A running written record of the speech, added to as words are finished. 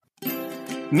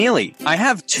Mealy, I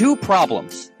have two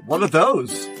problems. What are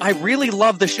those? I really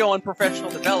love the show on professional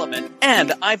development,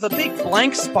 and I have a big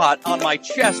blank spot on my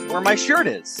chest where my shirt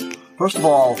is. First of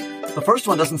all, the first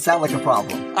one doesn't sound like a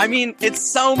problem. I mean, it's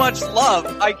so much love,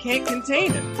 I can't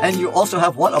contain it. And you also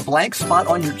have what, a blank spot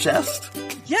on your chest?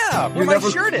 Yeah, where my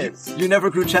shirt is. You never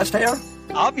grew chest hair?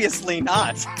 Obviously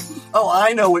not. Oh,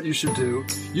 I know what you should do.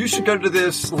 You should go to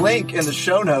this link in the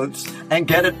show notes and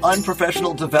get an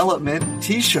unprofessional development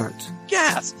t-shirt.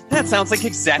 Gas! That sounds like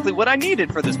exactly what I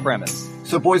needed for this premise.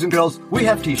 So boys and girls, we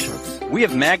have t-shirts. We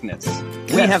have magnets.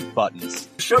 We have buttons.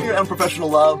 Show your unprofessional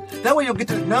love. That way you'll get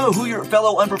to know who your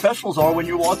fellow unprofessionals are when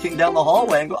you're walking down the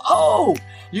hallway and go, oh,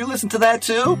 you listen to that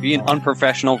too? Be an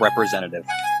unprofessional representative.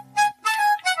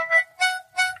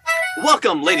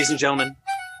 Welcome, ladies and gentlemen,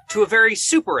 to a very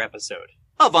super episode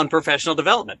of Unprofessional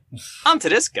Development. I'm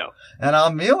Tedisco. And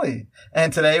I'm Mealy.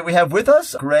 And today we have with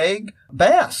us Greg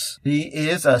Bass. He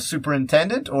is a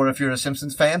superintendent, or if you're a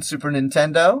Simpsons fan, Super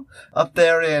Nintendo, up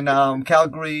there in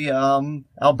Calgary,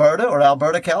 Alberta, or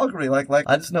Alberta, Calgary. Like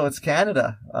I just know it's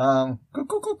Canada. Like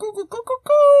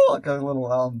a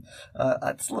little,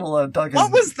 it's a little Duggan.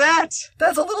 What was that?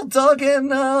 That's a little Duggan,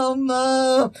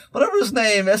 whatever his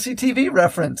name, SCTV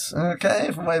reference. Okay,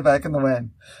 from way back in the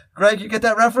when. Greg, you get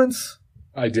that reference?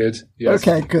 I did. Yes.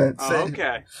 Okay, good. Oh,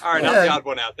 okay. All right, I'll odd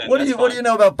one out then. What do you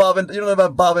know about Bob and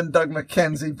Doug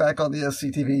McKenzie back on the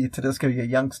SCTV Tedisco, you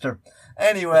youngster?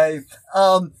 Anyway,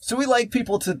 so we like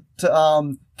people to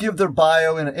give their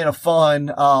bio in a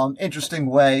fun, interesting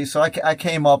way. So I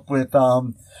came up with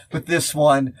this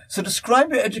one. So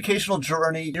describe your educational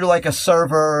journey. You're like a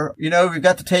server, you've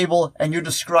got the table and you're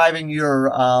describing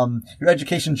your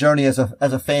education journey as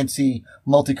a fancy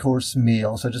multi-course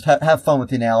meal. So just have fun with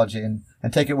the analogy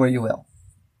and take it where you will.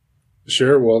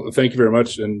 Sure. Well, thank you very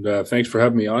much. And thanks for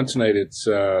having me on tonight. It's,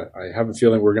 I have a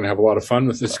feeling we're going to have a lot of fun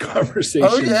with this conversation.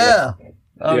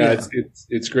 Oh, yeah.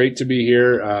 It's great to be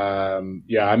here. I'm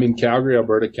in Calgary,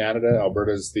 Alberta, Canada.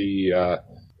 Alberta is the,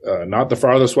 not the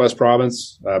farthest west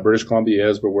province. British Columbia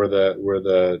is, but we're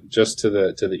the just to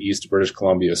the east of British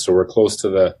Columbia. So we're close to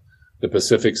the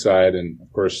Pacific side. And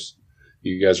of course,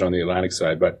 you guys are on the Atlantic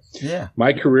side, but yeah,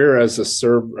 my career as a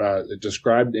server,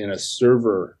 described in a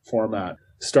server format,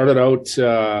 started out,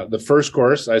 the first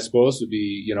course, I suppose, would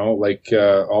be, like,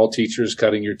 all teachers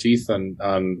cutting your teeth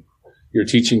on your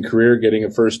teaching career, getting a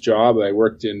first job. I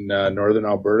worked in, northern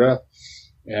Alberta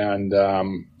and,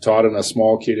 taught in a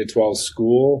small K-12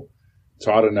 school,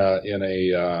 taught in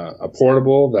a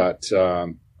portable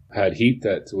that, had heat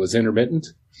that was intermittent.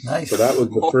 Nice. So that was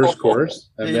the first course.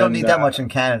 And you don't need that much in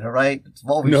Canada, right? It's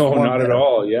always no, not at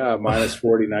all. Yeah, minus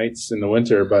 40 nights in the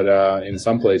winter, but in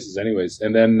some places anyways.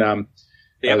 And then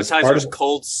the appetizer was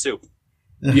cold soup.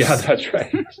 Yeah, that's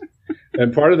right.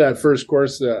 And part of that first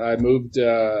course, I moved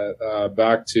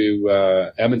back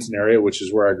to Edmonton area, which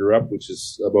is where I grew up, which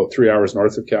is about 3 hours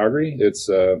north of Calgary. It's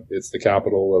the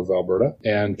capital of Alberta,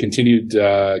 and continued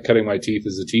cutting my teeth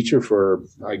as a teacher for,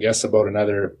 I guess, about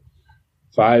another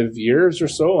 5 years or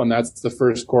so. And that's the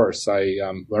first course. I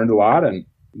learned a lot. And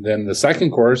then the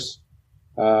second course,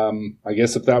 I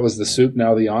guess if that was the soup,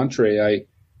 now the entree,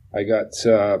 I got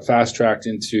fast tracked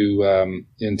into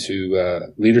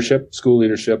leadership, school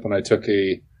leadership, and I took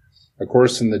a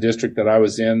course in the district that I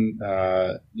was in.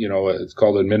 It's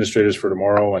called Administrators for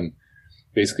Tomorrow, and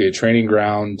basically a training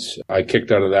ground. I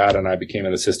kicked out of that and I became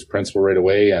an assistant principal right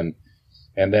away.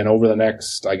 And then over the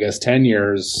next, I guess, 10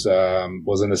 years,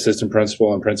 was an assistant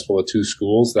principal and principal at 2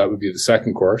 schools. That would be the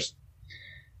second course.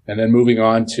 And then moving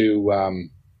on to,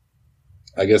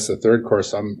 I guess the third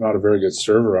course. I'm not a very good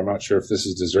server. I'm not sure if this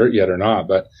is dessert yet or not,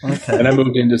 but okay. And I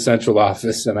moved into central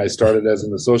office and I started as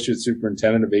an associate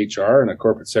superintendent of HR and a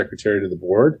corporate secretary to the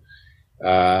board.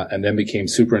 And then became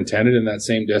superintendent in that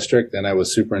same district. Then I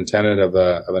was superintendent of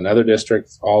another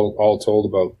district, all told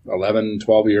about 11,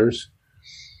 12 years.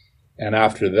 And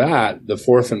after that, the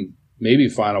fourth and maybe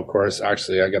final course,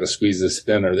 actually, I got to squeeze this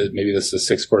in, or maybe this is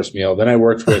a 6-course meal. Then I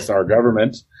worked with our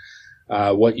government,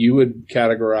 what you would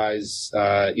categorize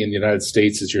in the United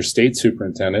States as your state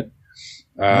superintendent.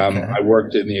 Okay. I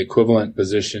worked in the equivalent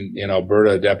position in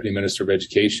Alberta, Deputy Minister of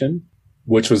Education,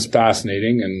 which was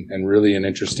fascinating and really an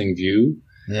interesting view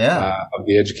of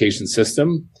the education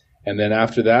system. And then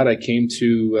after that, I came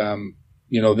to,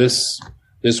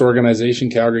 this organization,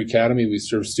 Calgary Academy. We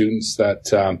serve students that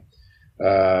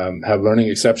have learning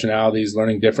exceptionalities,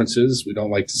 learning differences. We don't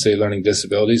like to say learning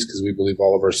disabilities because we believe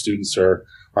all of our students are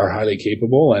highly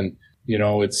capable. And,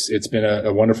 it's been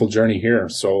a wonderful journey here.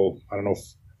 So I don't know if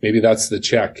maybe that's the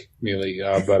check, Mealy,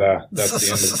 but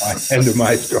that's the end of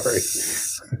my story.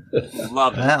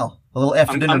 Love it. Wow. A little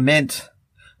after dinner mint.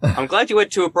 I'm glad you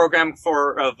went to a program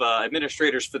of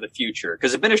administrators for the future,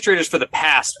 because administrators for the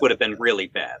past would have been really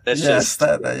bad. That's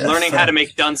learning how to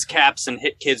make dunce caps and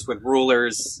hit kids with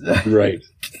rulers. Right.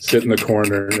 Sit in the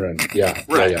corner and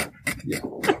right. Yeah.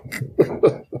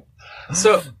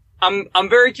 So I'm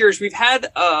very curious. We've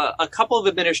had a couple of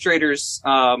administrators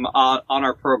on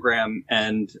our program,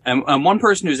 and one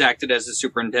person who's acted as a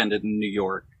superintendent in New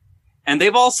York, and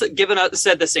they've all said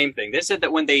the same thing. They said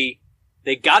that when they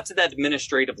got to that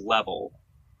administrative level,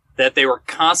 that they were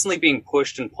constantly being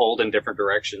pushed and pulled in different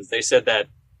directions. They said that,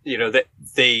 that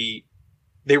they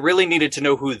really needed to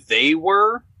know who they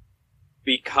were,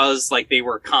 because like they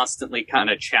were constantly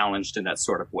kind of challenged in that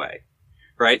sort of way.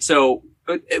 Right. So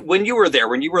when you were there,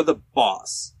 when you were the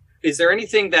boss, is there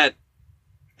anything that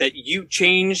you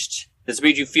changed that's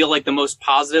made you feel like the most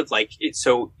positive? Like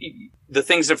so the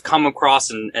things that have come across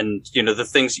and the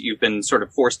things that you've been sort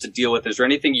of forced to deal with, is there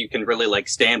anything you can really like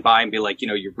stand by and be like,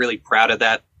 you're really proud of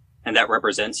that and that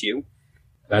represents you?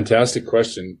 Fantastic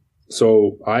question.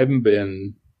 So how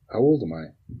old am I?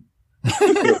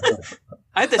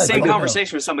 I had the same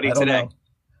conversation with somebody today.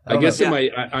 I guess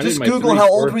just Google how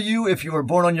old were you if you were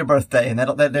born on your birthday, and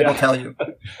that'll tell you.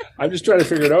 I'm just trying to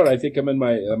figure it out. I think I'm in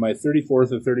my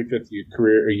 34th or 35th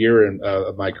year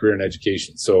of my career in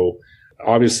education. So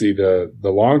obviously, the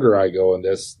longer I go in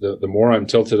this, the more I'm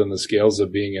tilted on the scales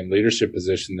of being in leadership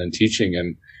position than teaching,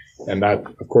 and that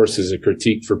of course is a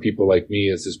critique for people like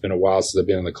me, as it's been a while since I've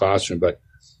been in the classroom. But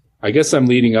I guess I'm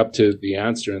leading up to the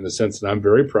answer in the sense that I'm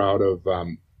very proud of.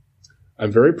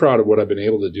 I'm very proud of what I've been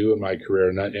able to do in my career,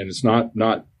 and it's not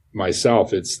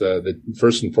myself. It's the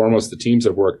first and foremost the teams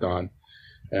I've worked on.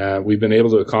 We've been able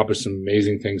to accomplish some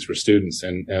amazing things for students,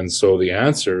 and so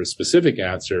the specific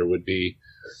answer would be,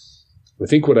 I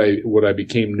think what I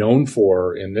became known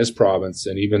for in this province,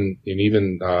 and even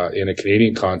in a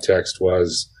Canadian context,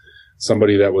 was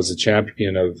somebody that was a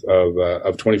champion of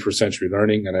 21st century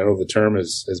learning. And I know the term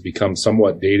has become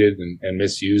somewhat dated and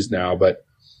misused now, but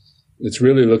it's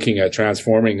really looking at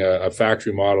transforming a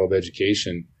factory model of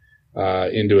education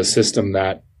into a system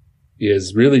that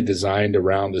is really designed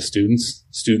around the students,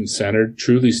 student-centered,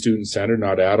 truly student-centered,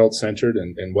 not adult-centered,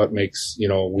 and what makes,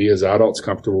 we as adults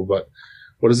comfortable, but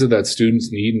what is it that students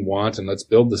need and want, and let's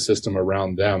build the system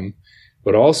around them.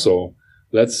 But also,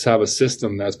 let's have a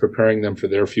system that's preparing them for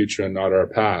their future and not our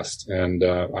past. And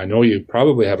I know you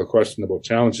probably have a question about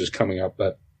challenges coming up,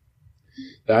 but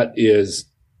that is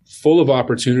full of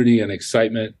opportunity and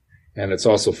excitement, and it's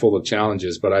also full of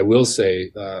challenges. But I will say,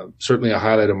 certainly a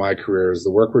highlight of my career is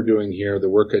the work we're doing here, the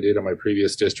work I did in my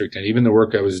previous district, and even the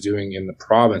work I was doing in the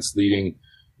province, leading,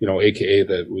 AKA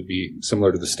that would be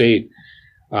similar to the state,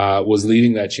 was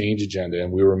leading that change agenda.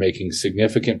 And we were making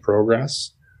significant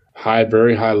progress,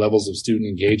 very high levels of student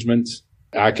engagement,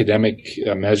 academic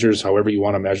measures, however you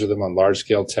want to measure them, on large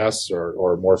scale tests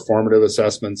or more formative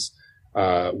assessments.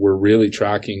 We're really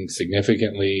tracking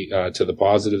significantly to the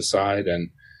positive side,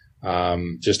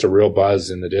 and just a real buzz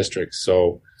in the district.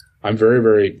 So I'm very,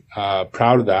 very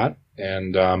proud of that.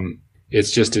 And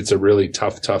it's a really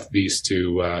tough beast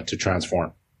to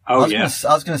transform. I was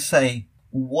going to say,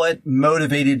 what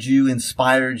motivated you,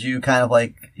 inspired you, kind of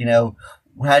like,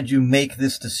 had you make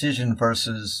this decision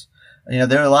versus,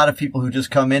 there are a lot of people who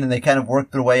just come in and they kind of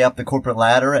work their way up the corporate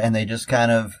ladder, and they just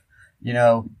kind of,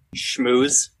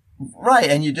 schmooze. Right.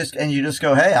 And you just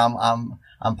go, hey,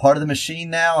 I'm part of the machine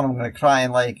now, and I'm going to try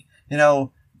and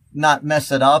not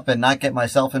mess it up and not get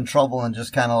myself in trouble, and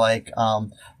just kind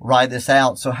of ride this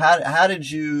out. So how did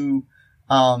you,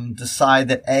 decide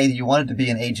that A, you wanted to be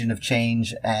an agent of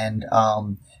change, and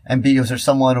B, was there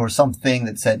someone or something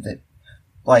that said that,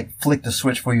 flicked the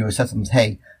switch for you, or said something,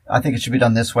 hey, I think it should be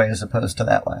done this way as opposed to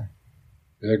that way?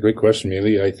 Yeah, great question,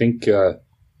 Mealy. I think,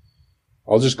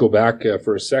 I'll just go back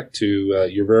for a sec to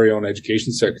your very own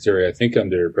education secretary. I think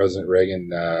under President Reagan,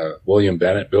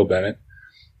 Bill Bennett,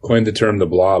 coined the term the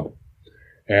blob.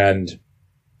 And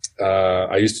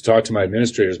I used to talk to my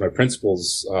administrators, my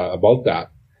principals, about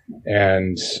that,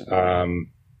 and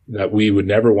that we would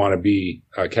never want to be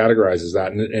categorized as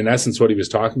that. And in essence, what he was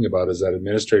talking about is that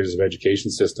administrators of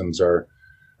education systems are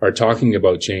talking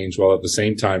about change, while at the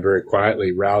same time very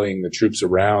quietly rallying the troops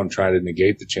around, trying to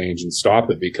negate the change and stop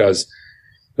it. Because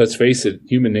let's face it,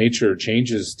 human nature,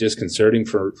 change is disconcerting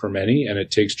for many, and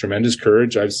it takes tremendous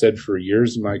courage. I've said for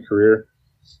years in my career,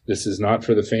 this is not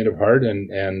for the faint of heart.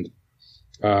 And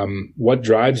what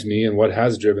drives me and what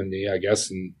has driven me, I guess,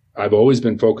 and I've always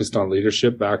been focused on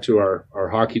leadership, back to our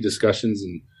hockey discussions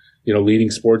and, leading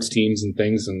sports teams and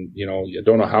things. And, I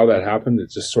don't know how that happened. It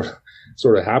just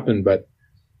sort of happened. But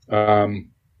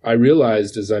I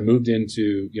realized as I moved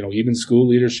into, even school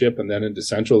leadership and then into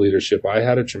central leadership, I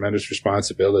had a tremendous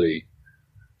responsibility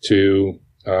to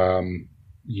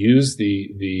use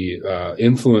the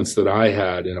influence that I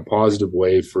had in a positive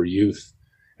way for youth.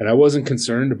 And I wasn't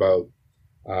concerned about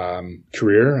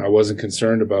career. I wasn't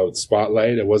concerned about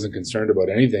spotlight. I wasn't concerned about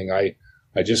anything. I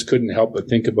just couldn't help but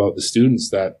think about the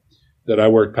students that I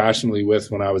worked passionately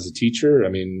with when I was a teacher. I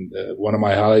mean, one of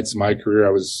my highlights of my career,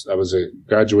 I was a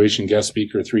graduation guest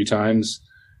speaker 3 times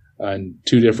in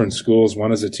 2 different schools,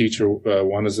 one as a teacher,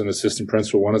 one as an assistant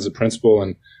principal, one as a principal.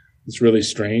 And it's really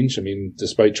strange. I mean,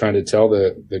 despite trying to tell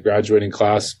the graduating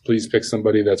class, please pick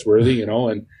somebody that's worthy,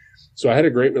 and so I had a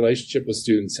great relationship with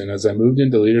students. And as I moved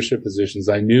into leadership positions,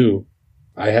 I knew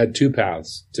I had 2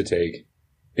 paths to take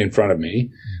in front of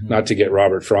me, not to get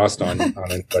Robert Frost on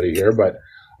anybody here, but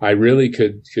I really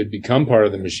could become part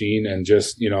of the machine and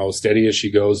just, steady as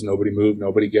she goes, nobody move,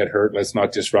 nobody get hurt. Let's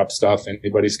not disrupt stuff.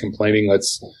 Anybody's complaining,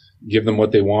 let's give them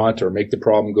what they want or make the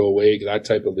problem go away, that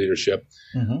type of leadership.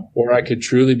 Or I could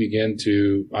truly begin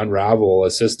to unravel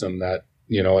a system that,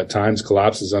 at times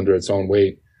collapses under its own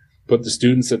weight, put the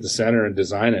students at the center and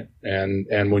design it.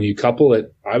 And when you couple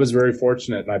it, I was very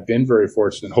fortunate, and I've been very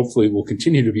fortunate, hopefully will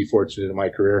continue to be fortunate in my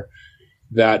career,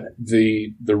 that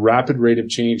the rapid rate of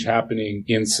change happening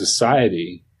in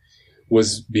society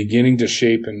was beginning to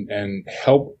shape and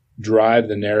help drive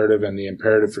the narrative and the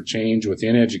imperative for change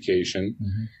within education.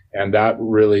 And that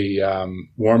really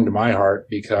warmed my heart,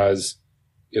 because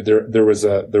there was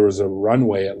a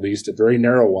runway, at least a very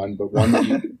narrow one, but one that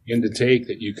you could begin to take,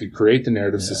 that you could create the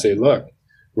narratives to say, look,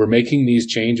 we're making these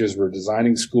changes. We're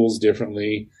designing schools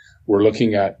differently. We're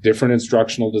looking at different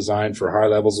instructional design for high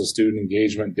levels of student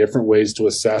engagement, different ways to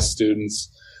assess students,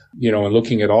 and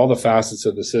looking at all the facets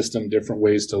of the system, different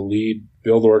ways to lead,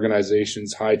 build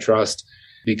organizations, high trust,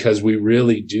 because we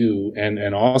really do. And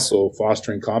also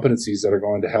fostering competencies that are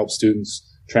going to help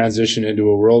students transition into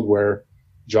a world where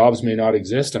jobs may not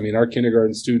exist. I mean, our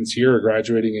kindergarten students here are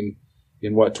graduating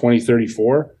in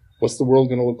 2034. What's the world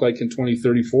going to look like in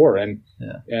 2034? And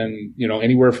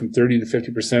anywhere from 30 to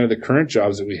 50% of the current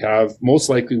jobs that we have most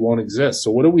likely won't exist.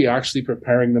 So what are we actually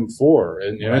preparing them for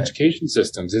in education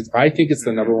systems? I think it's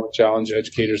the number one challenge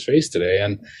educators face today.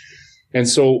 And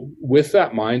so with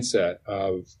that mindset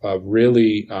of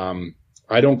really,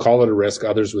 I don't call it a risk,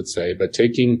 others would say, but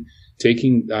taking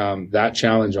that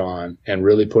challenge on and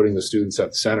really putting the students at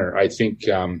the center, I think,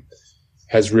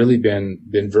 has really been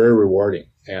very rewarding.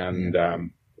 And,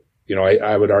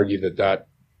 I would argue that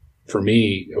for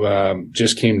me,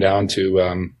 just came down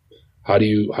to, how do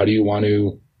you want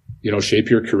to, shape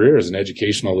your career as an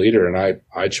educational leader? And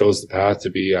I chose the path to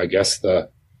be, I guess, the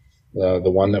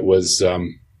one that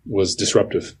was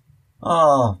disruptive.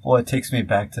 Oh boy, it takes me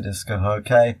back to disco.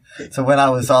 Okay. So when I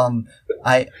was,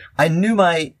 I knew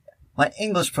my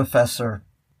English professor,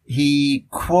 he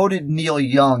quoted Neil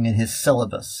Young in his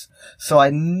syllabus. So I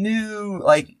knew,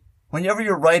 whenever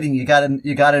you're writing, you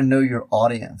gotta know your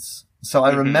audience. So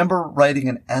I remember writing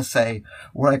an essay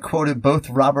where I quoted both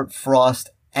Robert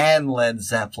Frost and Led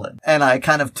Zeppelin. And I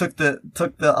kind of took the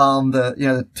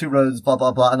 2 roads, blah,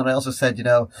 blah, blah. And then I also said,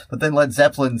 but then Led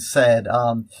Zeppelin said,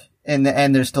 in the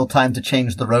end, there's still time to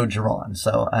change the road you're on.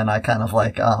 So, and I kind of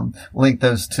linked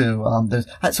those two. I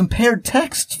had some paired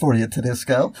texts for you,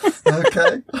 Tedisco.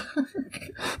 Okay.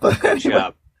 But Good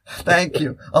job. Thank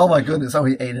you. Oh my goodness. Oh,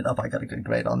 he ate it up. I got a good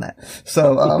grade on that.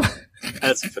 So,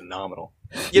 that's phenomenal.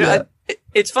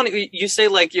 It's funny. You say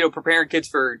preparing kids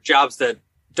for jobs that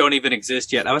don't even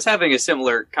exist yet. I was having a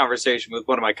similar conversation with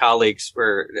one of my colleagues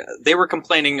where they were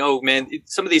complaining, oh man,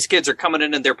 some of these kids are coming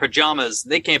in their pajamas.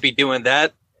 They can't be doing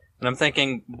that. And I'm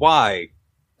thinking, why?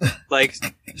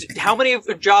 How many of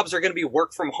the jobs are going to be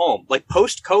work from home?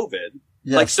 Post-COVID,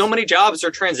 yes. So many jobs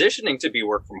are transitioning to be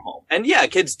work from home. And yeah,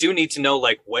 kids do need to know,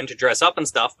 when to dress up and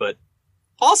stuff, but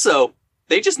also,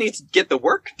 they just need to get the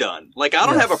work done. I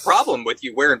don't have a problem with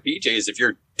you wearing PJs if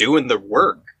you're doing the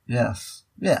work. Yes.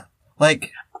 Yeah.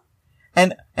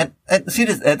 And see,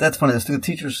 that's funny. The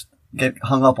teachers get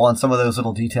hung up on some of those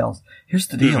little details. Here's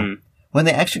the deal. Mm-hmm. When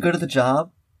they actually go to the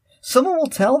job, someone will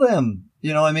tell them,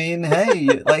 hey,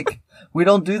 we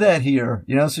don't do that here,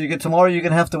 so tomorrow you're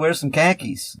going to have to wear some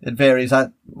khakis. It varies. I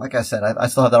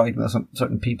still have that argument with some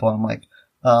certain people. I'm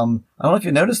I don't know if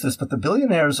you noticed this, but the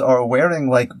billionaires are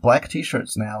wearing black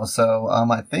t-shirts now. So,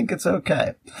 I think it's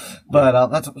okay. But,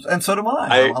 and so do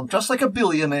I. I'm just like a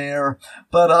billionaire,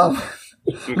 but,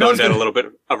 I'm going down a little bit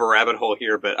of a rabbit hole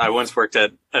here, but I once worked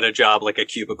at a job, a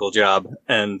cubicle job,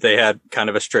 and they had kind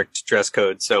of a strict dress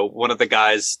code. So one of the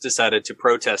guys decided to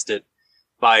protest it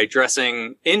by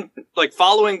dressing in, like,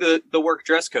 following the work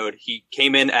dress code. He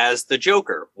came in as the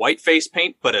Joker. White face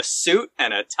paint, but a suit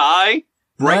and a tie.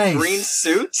 Bright green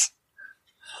suit.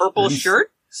 Purple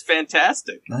shirt. It's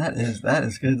fantastic. That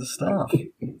is good stuff.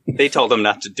 They told him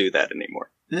not to do that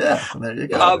anymore. Yeah, there you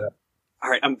go. All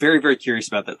right, I'm very, very curious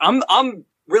about that. I'm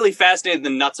really fascinated in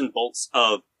the nuts and bolts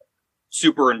of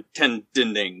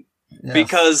superintendenting. Yes.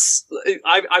 Because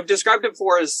I've described it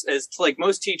before as like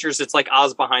most teachers, it's like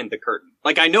Oz behind the curtain.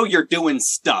 Like, I know you're doing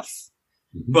stuff,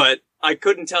 but I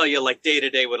couldn't tell you like day to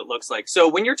day what it looks like. So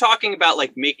when you're talking about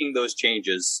like making those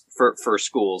changes for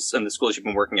schools and the schools you've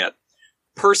been working at,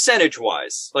 percentage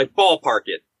wise, like ballpark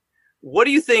it, what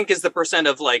do you think is the percent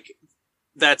of like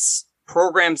that's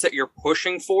programs that you're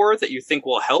pushing for that you think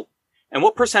will help? And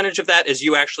what percentage of that is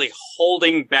you actually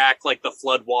holding back like the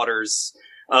floodwaters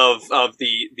of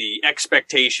the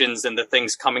expectations and the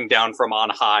things coming down from on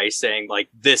high saying like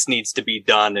this needs to be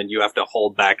done and you have to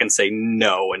hold back and say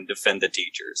no and defend the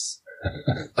teachers?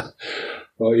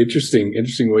 Well, interesting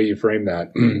way you frame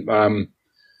that.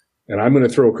 And I'm going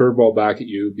to throw a curveball back at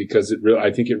you because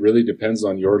I think it really depends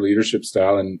on your leadership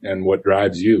style and what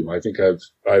drives you. I think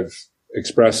I've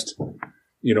expressed,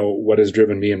 what has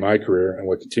driven me in my career and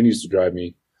what continues to drive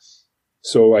me.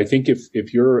 So I think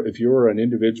if you're an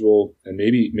individual, and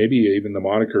maybe even the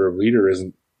moniker of leader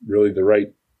isn't really the right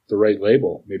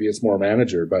label. Maybe it's more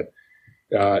manager. But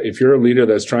if you're a leader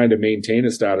that's trying to maintain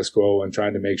a status quo and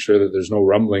trying to make sure that there's no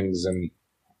rumblings and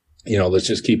let's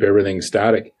just keep everything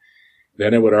static,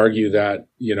 then I would argue that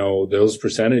those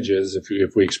percentages,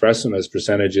 if we express them as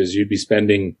percentages, you'd be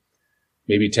spending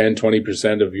maybe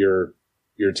 10-20% of your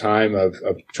time of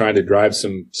trying to drive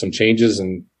some changes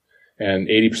and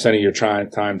 80% of your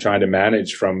time trying to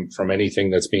manage from anything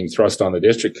that's being thrust on the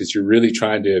district, because you're really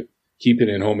trying to keep it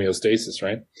in homeostasis,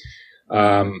 right?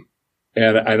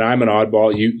 And I'm an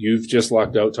oddball. You've just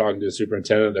lucked out talking to a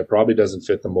superintendent that probably doesn't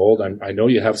fit the mold. I know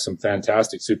you have some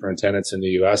fantastic superintendents in the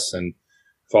U.S. and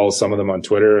follow some of them on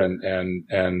Twitter and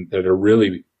that are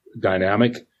really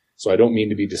dynamic. So I don't mean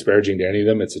to be disparaging to any of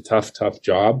them. It's a tough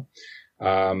job.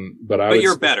 But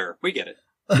you're better. We get it.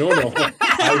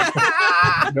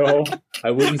 No,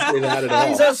 I wouldn't say that at all.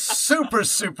 He's a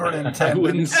superintendent. I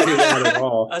wouldn't say that at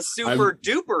all. A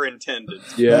super-duper-intendent.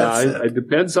 Yeah, it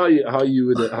depends how you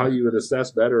would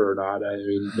assess better or not. I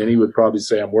mean, many would probably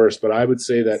say I'm worse, but I would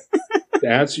say that to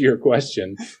answer your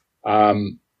question,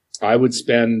 I would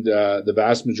spend the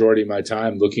vast majority of my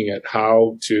time looking at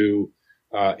how to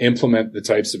implement the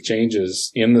types of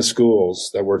changes in the schools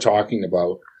that we're talking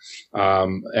about,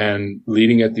 and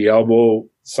leading at the elbow,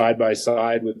 side by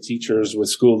side with teachers, with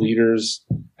school leaders,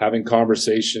 having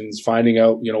conversations, finding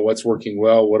out, what's working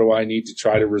well. What do I need to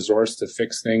try to resource to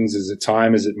fix things? Is it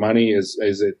time? Is it money? Is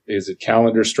it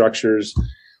calendar structures?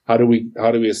 How do we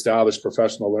establish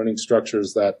professional learning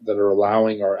structures that are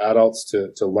allowing our adults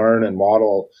to learn and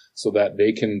model so that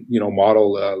they can,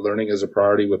 model learning as a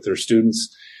priority with their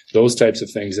students, those types of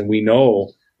things. And we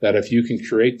know that if you can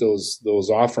create those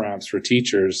off-ramps for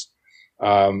teachers,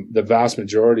 the vast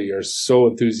majority are so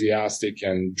enthusiastic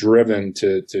and driven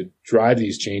to drive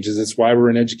these changes. It's why we're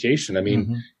in education. I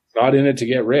mean, not in it to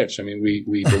get rich. I mean,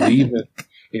 we believe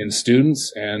in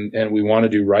students and we want to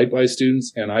do right by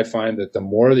students. And I find that the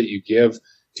more that you give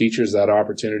teachers that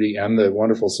opportunity and the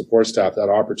wonderful support staff that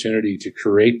opportunity to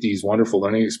create these wonderful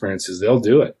learning experiences, they'll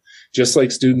do it. Just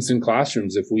like students in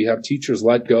classrooms, if we have teachers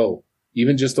let go,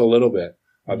 even just a little bit,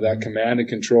 of that command and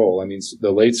control. I mean,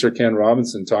 the late Sir Ken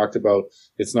Robinson talked about,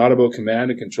 it's not about command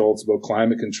and control, it's about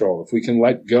climate control. If we can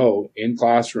let go in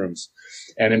classrooms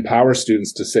and empower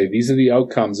students to say, these are the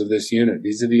outcomes of this unit,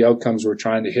 these are the outcomes we're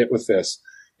trying to hit with this,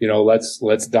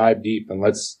 let's dive deep and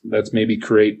let's maybe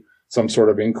create some sort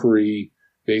of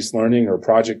inquiry-based learning or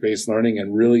project-based learning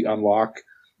and really unlock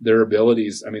their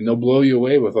abilities. I mean, they'll blow you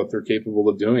away with what they're capable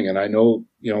of doing. And I know,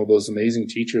 those amazing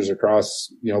teachers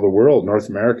across, the world, North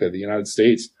America, the United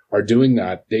States are doing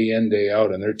that day in, day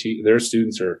out. And their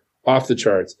students are off the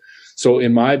charts. So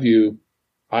in my view,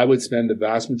 I would spend the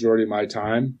vast majority of my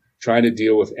time trying to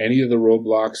deal with any of the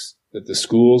roadblocks that the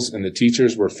schools and the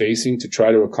teachers were facing to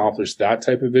try to accomplish that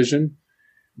type of vision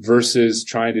versus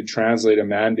trying to translate a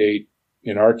mandate.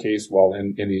 In our case,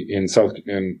 in South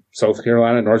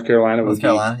Carolina, North Carolina,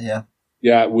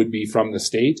 it would be from the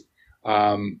state.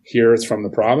 Here it's from the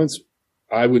province.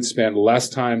 I would spend less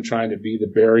time trying to be the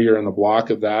barrier and the block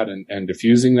of that and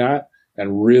diffusing that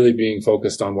and really being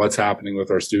focused on what's happening with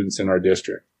our students in our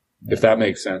district, if that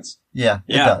makes sense. Yeah,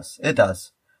 it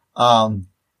does.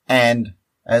 And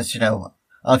as you know,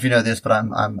 I don't know if you know this, but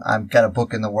I've got a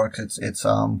book in the works. It's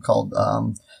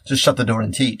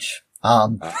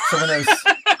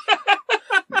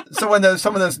so when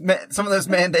some of those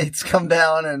mandates come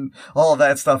down and all of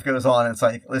that stuff goes on, it's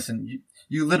like, listen,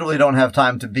 you literally don't have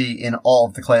time to be in all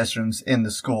of the classrooms in the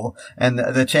school, and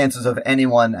the chances of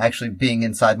anyone actually being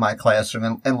inside my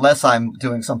classroom, unless I'm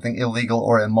doing something illegal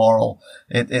or immoral,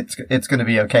 it's going to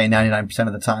be okay 99%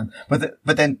 of the time.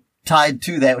 But then tied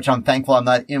to that, which I'm thankful I'm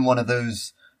not in one of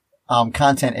those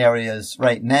content areas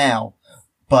right now,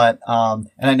 but and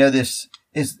I know this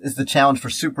is the challenge for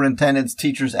superintendents,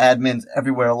 teachers, admins,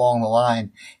 everywhere along the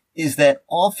line, is that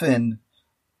often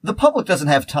the public doesn't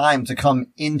have time to come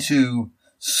into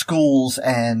schools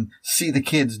and see the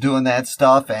kids doing that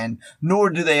stuff, and nor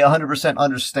do they 100%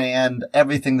 understand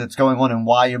everything that's going on and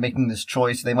why you're making this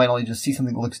choice. They might only just see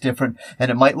something that looks different, and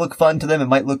it might look fun to them, it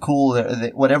might look cool,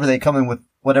 whatever they come in with,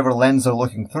 whatever lens they're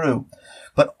looking through.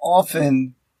 But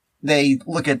often they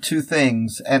look at two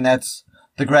things, and that's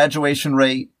the graduation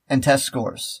rate and test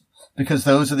scores, because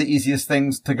those are the easiest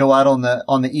things to go out on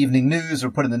the evening news or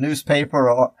put in the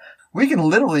newspaper. Or we can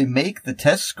literally make the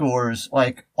test scores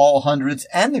like all hundreds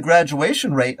and the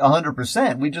graduation rate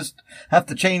 100%. We just have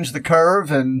to change the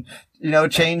curve and,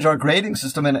 change our grading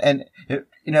system. And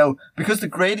because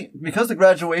the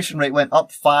graduation rate went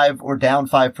up 5 or down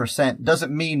 5%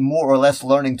 doesn't mean more or less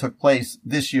learning took place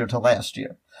this year to last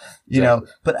year, Exactly.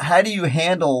 But how do you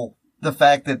handle the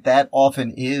fact that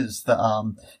often is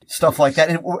the stuff like that?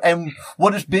 And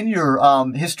what has been your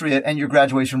history and your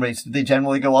graduation rates? Did they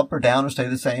generally go up or down or stay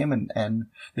the same? And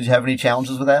did you have any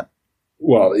challenges with that?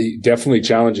 Well, definitely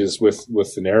challenges with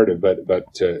the narrative,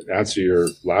 but to answer your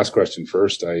last question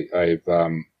first, I've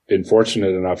been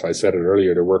fortunate enough, I said it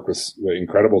earlier, to work with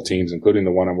incredible teams, including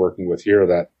the one I'm working with here,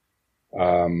 that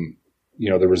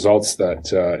the results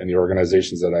that in the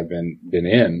organizations that I've been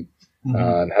in,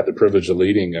 and had the privilege of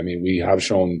leading. I mean, we have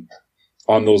shown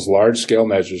on those large scale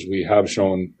measures, we have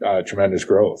shown tremendous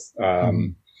growth.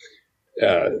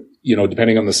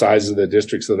 Depending on the size of the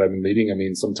districts that I've been leading, I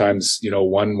mean, sometimes,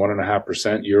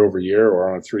 1.5% year over year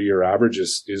or on a 3-year average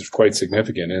is quite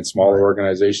significant. In smaller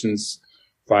organizations,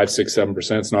 5, 6,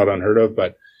 7% is not unheard of.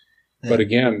 But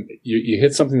again, you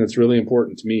hit something that's really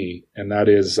important to me, and that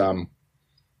is,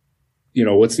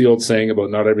 what's the old saying about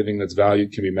not everything that's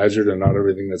valued can be measured, and not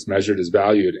everything that's measured is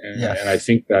valued. And I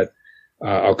think that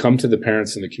I'll come to the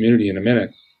parents in the community in a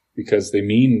minute, because they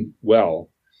mean well.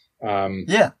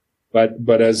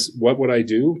 But as what would I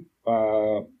do?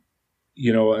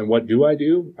 And what do I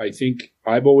do? I think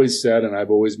I've always said, and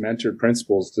I've always mentored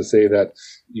principals to say that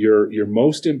your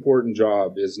most important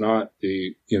job is not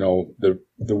the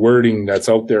wording that's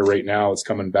out there right now. It's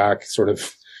coming back sort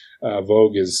of.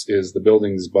 Vogue is the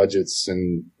buildings budgets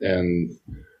and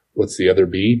what's the other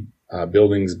B?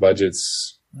 Buildings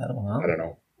budgets. I don't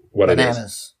know what Bananas. It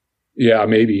is. Yeah,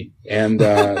 maybe. And,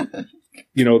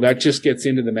 that just gets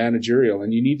into the managerial,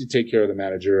 and you need to take care of the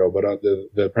managerial. But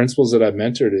the principals that I've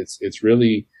mentored, it's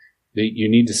really, you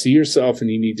need to see yourself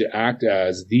and you need to act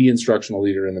as the instructional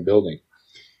leader in the building.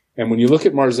 And when you look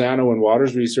at Marzano and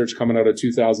Waters research coming out of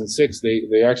 2006,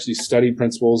 they actually studied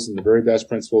principals, and the very best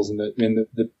principals, and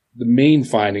the main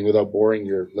finding, without boring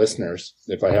your listeners,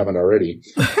 if I haven't already,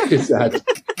 is that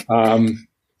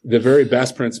the very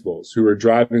best principals who are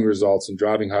driving results and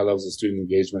driving high levels of student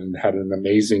engagement and had an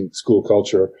amazing school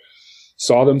culture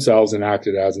saw themselves and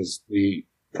acted as the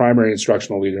primary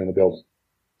instructional leader in the building,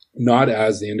 not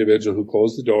as the individual who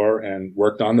closed the door and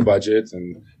worked on the budget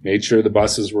and made sure the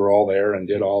buses were all there and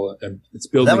did all it's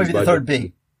buildings. That would be the third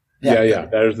B. Yeah.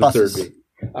 That is the buses.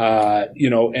 Third B.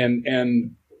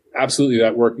 And absolutely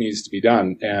that work needs to be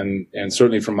done. And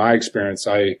certainly from my experience,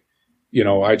 I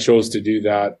chose to do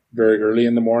that very early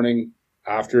in the morning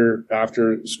after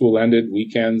school ended,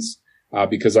 weekends,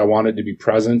 because I wanted to be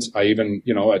present. I even,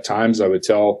 at times I would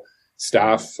tell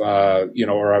staff,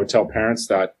 or I would tell parents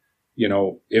that,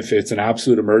 if it's an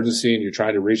absolute emergency and you're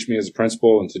trying to reach me as a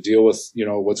principal and to deal with,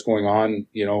 what's going on,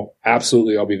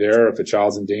 absolutely I'll be there if a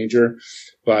child's in danger.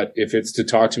 But if it's to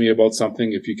talk to me about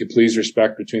something, if you could please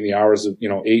respect between the hours of, 8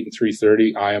 and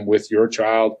 3:30, I am with your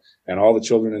child and all the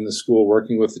children in the school,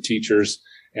 working with the teachers.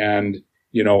 And,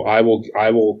 I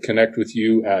will connect with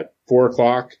you at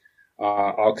 4:00.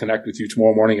 I'll connect with you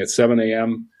tomorrow morning at 7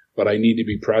 a.m., but I need to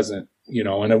be present.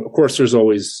 And of course there's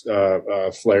always,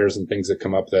 flares and things that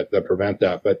come up that prevent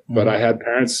that. But I had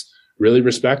parents really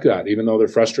respect that. Even though they're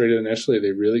frustrated initially,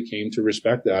 they really came to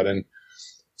respect that. And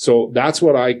so that's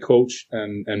what I coach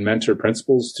and mentor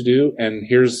principals to do. And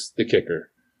here's the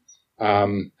kicker.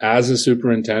 As a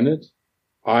superintendent,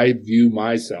 I view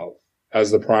myself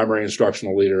as the primary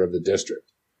instructional leader of the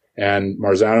district. And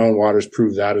Marzano and Waters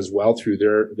proved that as well through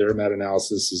their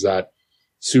meta-analysis, is that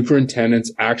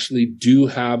superintendents actually do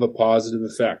have a positive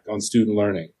effect on student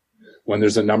learning. when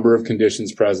there's a number of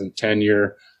conditions present,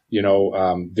 tenure,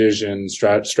 vision,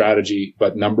 strategy.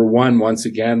 But number one, once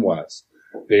again, was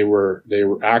they were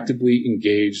actively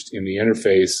engaged in the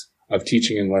interface of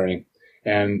teaching and learning.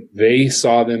 And they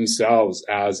saw themselves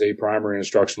as a primary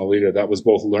instructional leader that was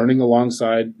both learning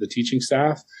alongside the teaching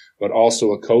staff, but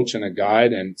also a coach and a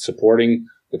guide and supporting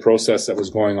the process that was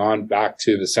going on back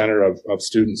to the center of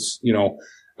students,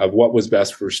 of what was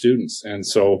best for students. And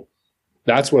so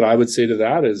that's what I would say to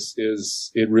that is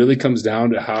it really comes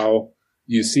down to how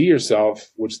you see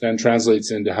yourself, which then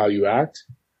translates into how you act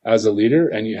as a leader,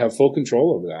 and you have full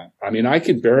control over that. I mean, I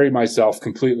could bury myself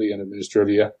completely in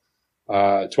administrivia,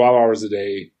 12 hours a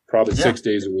day, probably 6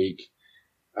 days a week.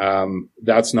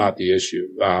 That's not the issue.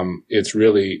 It's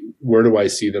really, where do I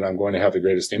see that I'm going to have the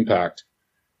greatest impact?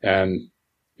 And,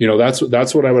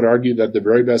 that's what I would argue, that the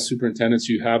very best superintendents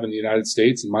you have in the United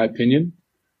States, in my opinion,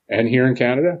 and here in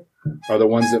Canada, are the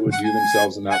ones that would view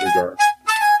themselves in that regard.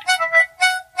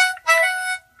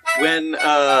 When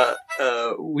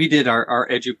we did our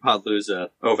Edupodlooza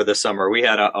over the summer, we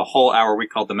had a whole hour we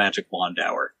called the Magic Wand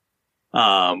Hour,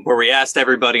 where we asked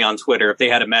everybody on Twitter if they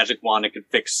had a magic wand that could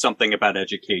fix something about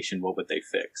education, what would they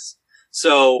fix?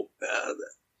 So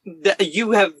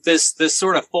you have this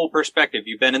sort of full perspective.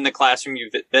 You've been in the classroom,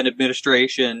 you've been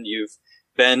administration, you've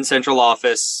been central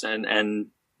office, and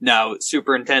now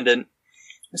superintendent.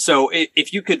 So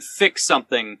if you could fix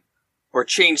something or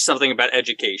change something about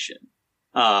education,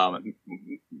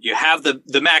 you have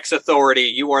the max authority,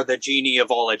 you are the genie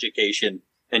of all education,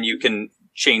 and you can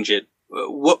change it.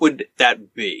 What would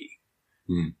that be?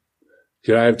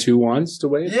 Could I have 2 wands to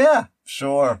wave? Yeah,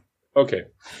 sure. Okay.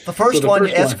 The first one,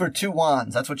 you ask for 2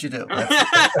 wands. That's what you do.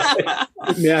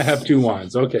 May I have 2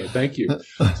 wands? Okay, thank you.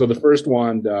 So the first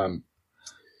wand,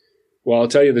 I'll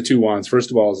tell you the 2 wands. First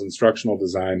of all is instructional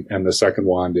design, and the second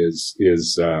wand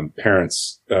is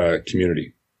parents,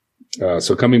 community.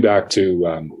 So coming back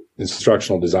to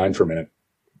instructional design for a minute,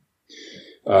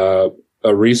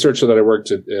 a researcher that I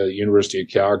worked at the University of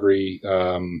Calgary,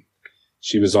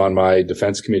 she was on my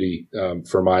defense committee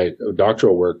for my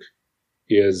doctoral work,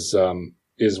 is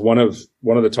one of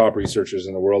the top researchers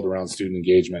in the world around student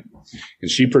engagement.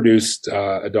 And she produced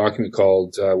a document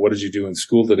called What Did You Do in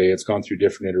School Today? It's gone through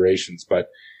different iterations, but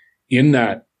in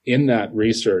that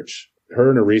research, her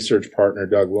and a research partner,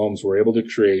 Doug Wilms, were able to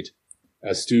create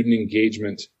a student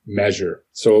engagement measure.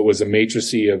 So it was a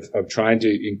matrix of trying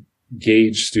to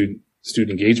engage student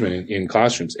engagement in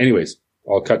classrooms. Anyways,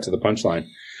 I'll cut to the punchline.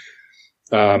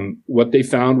 What they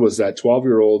found was that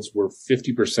 12-year-olds were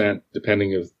 50%,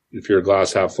 depending if you're a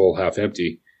glass half full, half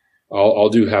empty. I'll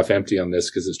do half empty on this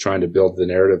because it's trying to build the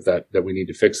narrative that we need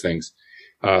to fix things.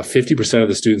 50% of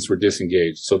the students were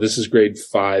disengaged. So this is grade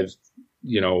 5,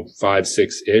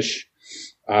 6-ish.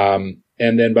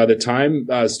 And then by the time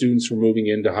students were moving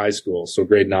into high school, so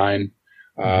grade 9,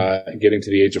 getting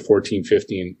to the age of 14,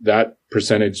 15, that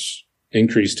percentage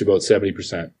increased to about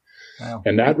 70%. Wow.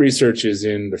 And that research is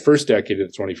in the first decade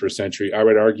of the 21st century. I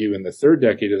would argue in the third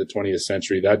decade of the 20th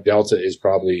century, that delta is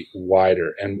probably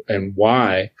wider. And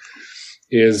why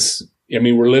is,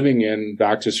 we're living in,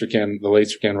 back to the late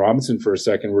Sir Ken Robinson for a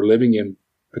second, we're living in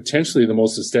potentially the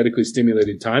most aesthetically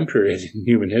stimulated time period in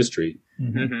human history.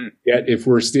 Mm-hmm. Yet if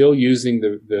we're still using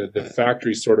the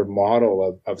factory sort of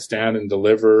model of stand and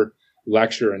deliver,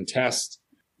 lecture and test,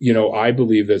 I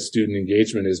believe that student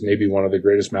engagement is maybe one of the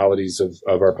greatest maladies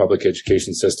of our public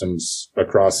education systems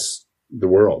across the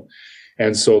world.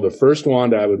 And so the first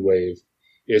wand I would wave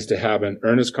is to have an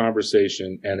earnest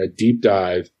conversation and a deep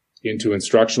dive into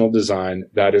instructional design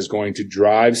that is going to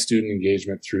drive student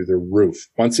engagement through the roof.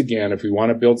 Once again, if we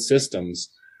want to build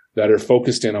systems that are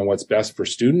focused in on what's best for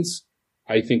students,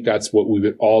 I think that's what we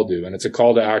would all do. And it's a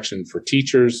call to action for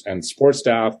teachers and support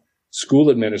staff, school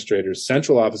administrators,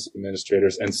 central office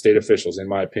administrators, and state officials, in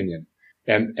my opinion.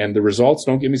 And the results,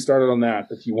 don't get me started on that.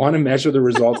 If you want to measure the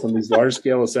results on these large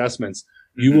scale assessments,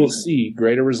 you will see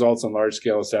greater results on large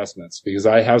scale assessments, because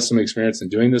I have some experience in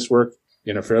doing this work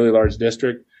in a fairly large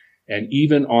district. And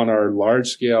even on our large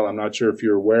scale, I'm not sure if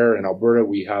you're aware, in Alberta,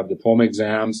 we have diploma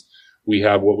exams. We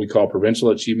have what we call provincial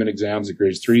achievement exams at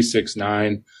grades 3, 6,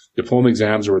 9. Diploma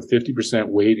exams are with 50%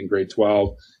 weight in grade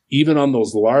 12. Even on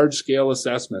those large scale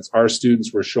assessments, our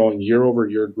students were showing year over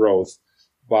year growth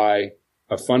by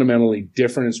a fundamentally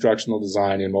different instructional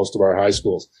design in most of our high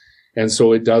schools. And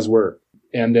so it does work.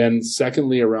 And then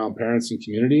secondly, around parents and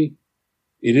community,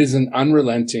 it is an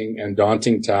unrelenting and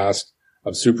daunting task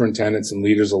of superintendents and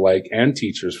leaders alike, and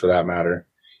teachers for that matter,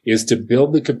 is to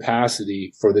build the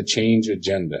capacity for the change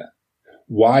agenda.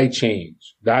 Why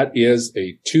change? That is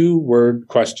a 2-word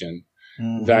question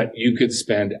that you could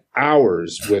spend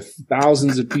hours with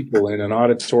thousands of people in an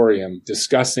auditorium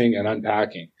discussing and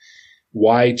unpacking.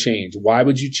 Why change? Why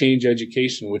would you change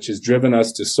education, which has driven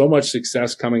us to so much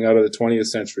success coming out of the 20th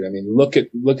century? I mean, look at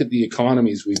the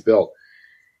economies we've built.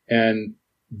 And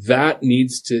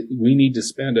we need to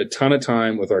spend a ton of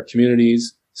time with our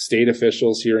communities, state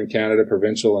officials here in Canada,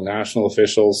 provincial and national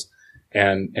officials,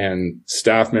 and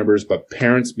staff members, but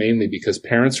parents mainly, because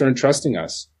parents are entrusting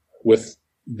us with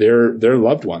their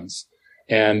loved ones.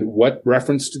 And what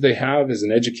reference do they have is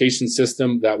an education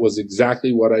system that was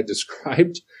exactly what I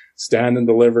described. Stand and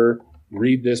deliver,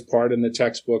 read this part in the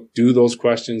textbook, do those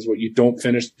questions, what you don't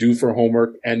finish, do for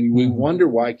homework. And we wonder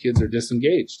why kids are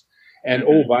disengaged. And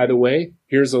oh, by the way,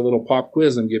 here's a little pop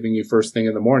quiz I'm giving you first thing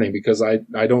in the morning because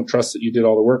I don't trust that you did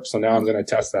all the work. So now I'm going to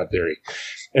test that theory.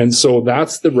 And so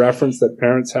that's the reference that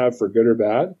parents have for good or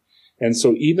bad. And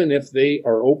so even if they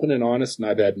are open and honest, and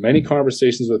I've had many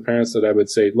conversations with parents that I would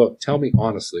say, look, tell me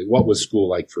honestly, what was school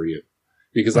like for you?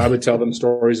 Because I would tell them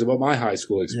stories about my high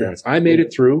school experience. Yeah. I made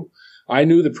it through. I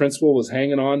knew the principal was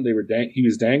hanging on. He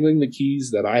was dangling the keys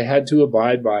that I had to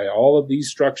abide by all of these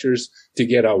structures to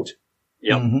get out.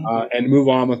 Yep. And move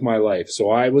on with my life. So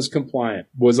I was compliant.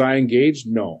 Was I engaged?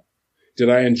 No.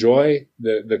 Did I enjoy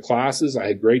the classes? I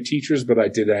had great teachers, but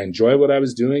did I enjoy what I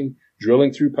was doing?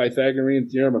 Drilling through Pythagorean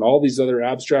theorem and all these other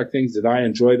abstract things. Did I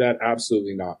enjoy that?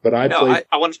 Absolutely not. But I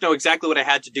wanted to know exactly what I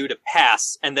had to do to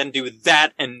pass and then do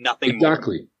that and nothing more.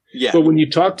 Exactly. Yeah. But when you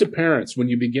talk to parents, when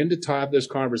you begin to have this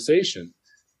conversation,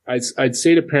 I'd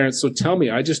say to parents, so tell me,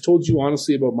 I just told you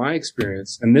honestly about my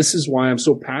experience. And this is why I'm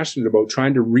so passionate about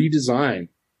trying to redesign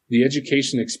the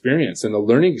education experience and the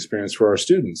learning experience for our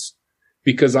students,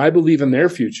 because I believe in their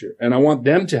future and I want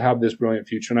them to have this brilliant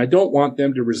future. And I don't want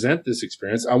them to resent this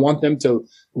experience. I want them to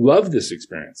love this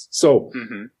experience. So,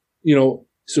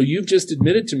 so you've just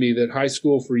admitted to me that high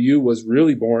school for you was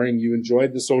really boring. You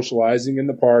enjoyed the socializing and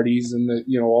the parties and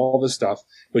all the stuff,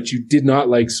 but you did not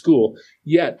like school.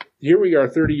 Yet here we are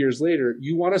 30 years later.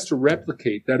 You want us to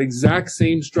replicate that exact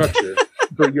same structure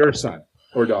for your son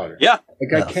or daughter. Yeah.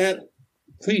 I can't,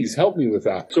 please help me with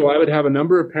that. So I would have a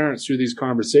number of parents through these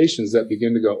conversations that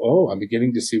begin to go, oh, I'm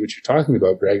beginning to see what you're talking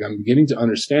about, Greg. I'm beginning to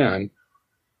understand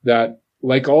that,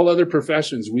 like all other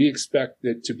professions, we expect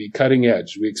it to be cutting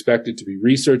edge. We expect it to be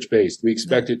research based. We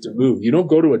expect it to move. You don't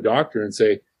go to a doctor and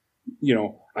say,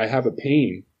 I have a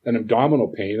pain, an abdominal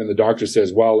pain. And the doctor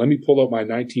says, well, let me pull out my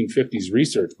 1950s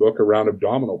research book around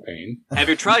abdominal pain. Have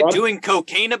you tried doing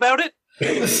cocaine about it?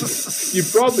 You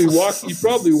probably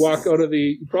walk out of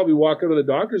the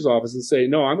doctor's office and say,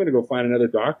 no, I'm going to go find another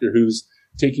doctor who's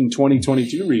taking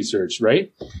 2022 research,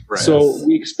 right? So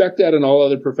we expect that in all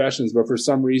other professions, but for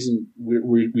some reason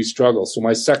we struggle. So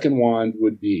my second wand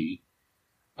would be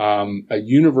a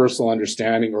universal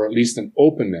understanding, or at least an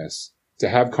openness to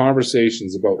have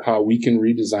conversations about how we can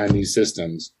redesign these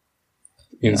systems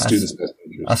in students' best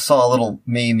interest. I saw a little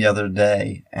meme the other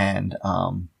day, and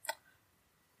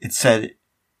it said,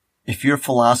 if your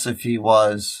philosophy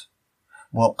was,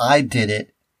 well, I did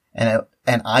it and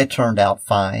I turned out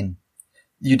fine,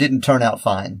 you didn't turn out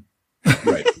fine.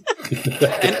 Right.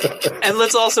 and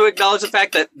let's also acknowledge the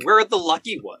fact that we're the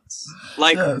lucky ones.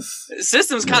 Like,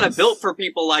 systems kind of built for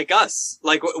people like us.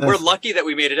 Like, we're lucky that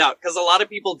we made it out, because a lot of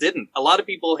people didn't. A lot of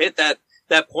people hit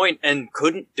that point and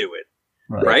couldn't do it.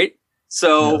 Right?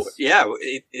 So,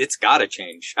 it's gotta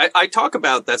change. I talk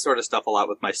about that sort of stuff a lot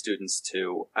with my students,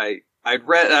 too. I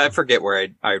forget where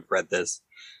I'd read this.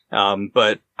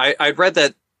 But I'd read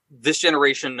that this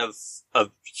generation of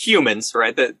humans,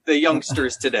 right, the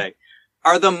youngsters today,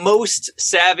 are the most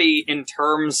savvy in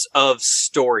terms of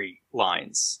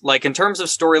storylines. Like, in terms of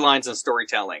storylines and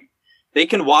storytelling, they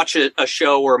can watch a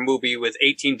show or a movie with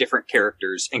 18 different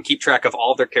characters and keep track of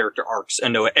all their character arcs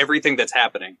and know everything that's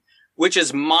happening, which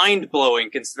is mind-blowing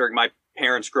considering my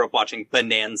parents grew up watching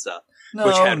Bonanza,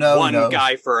 which had one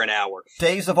guy for an hour.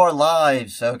 Days of Our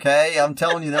Lives, okay? I'm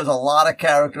telling you, there's a lot of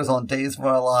characters on Days of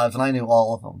Our Lives, and I knew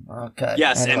all of them. Okay.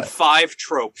 Yes, anyway. And 5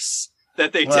 tropes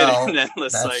that they did in an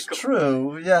endless cycle. That's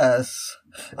true, yes.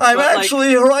 I'm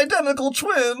actually her identical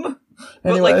twin.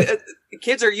 Anyway. But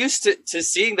kids are used to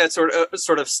seeing that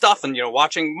sort of stuff, and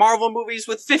watching Marvel movies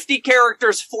with 50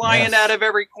 characters flying out of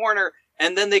every corner,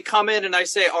 and then they come in and I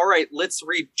say, all right, let's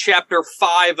read chapter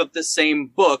 5 of the same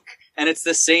book. And it's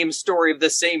the same story of the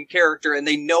same character, and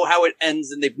they know how it ends,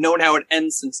 and they've known how it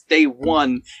ends since day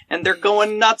one, and they're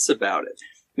going nuts about it.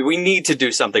 We need to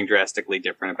do something drastically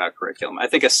different about curriculum. I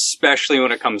think especially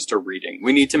when it comes to reading.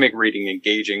 We need to make reading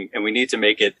engaging, and we need to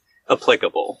make it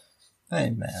applicable.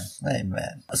 Amen.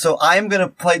 So I'm going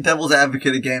to play devil's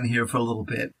advocate again here for a little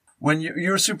bit. when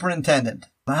you were superintendent,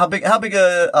 how big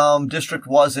a district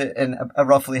was it, and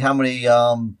roughly how many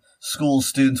schools,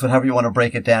 students, whatever you want to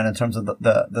break it down in terms of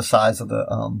the size of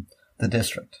the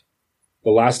district?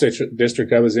 The last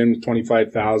district I was in was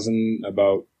 25,000,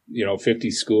 about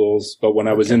 50 schools. But when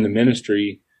I was in the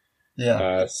ministry,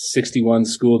 61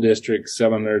 school districts,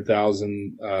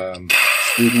 700,000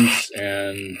 students,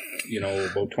 and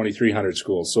about 2,300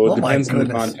 schools. So it depends on the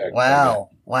context. Wow.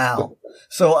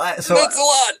 So that's a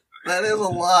lot. That is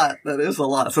a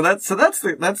lot. So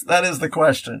that is the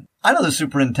question. I know the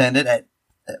superintendent at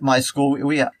my school.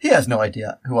 He has no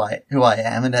idea who I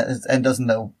am, and doesn't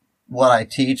know what I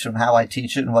teach and how I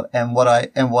teach it and what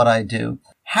I do.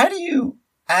 How do you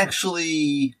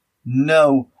actually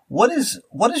know what is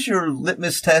your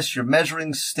litmus test, your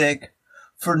measuring stick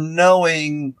for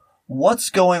knowing what's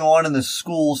going on in the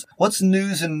schools, what's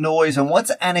news and noise, and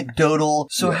what's anecdotal?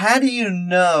 So how do you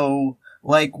know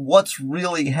what's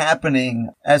really happening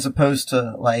as opposed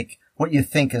to what you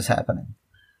think is happening?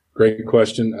 Great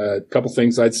question. A couple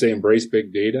things I'd say: embrace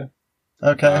big data.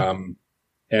 Okay.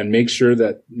 And make sure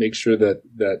that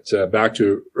back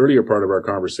to earlier part of our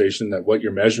conversation, that what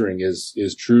you're measuring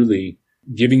is truly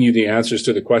giving you the answers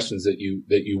to the questions that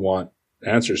you want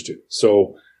answers to.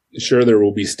 So sure, there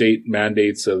will be state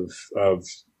mandates of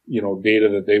data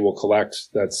that they will collect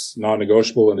that's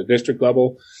non-negotiable in the district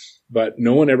level, but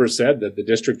no one ever said that the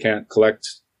district can't collect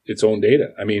its own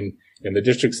data. I mean, in the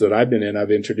districts that I've been in,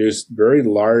 I've introduced very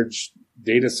large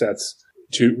data sets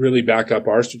to really back up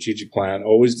our strategic plan,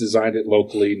 always designed it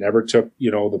locally, never took,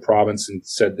 the province and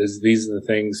said, these are the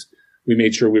things. We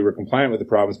made sure we were compliant with the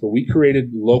province, but we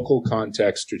created local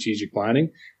context strategic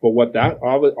planning. But what that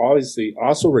obviously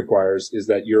also requires is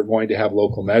that you're going to have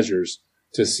local measures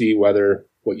to see whether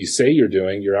what you say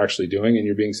you're actually doing and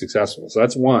you're being successful. So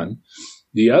that's one.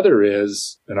 The other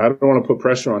is, and I don't want to put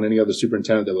pressure on any other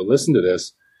superintendent that would listen to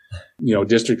this,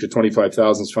 district of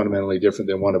 25,000 is fundamentally different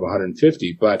than one of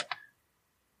 150, but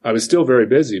I was still very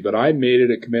busy, but I made it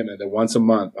a commitment that once a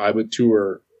month I would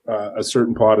tour a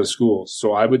certain pot of schools.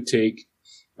 So I would take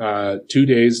 2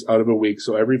 days out of a week.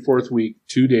 So every fourth week,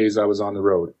 2 days I was on the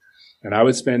road, and I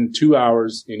would spend 2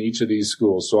 hours in each of these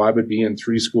schools. So I would be in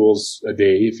 3 schools a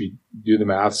day. If you do the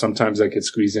math, sometimes I could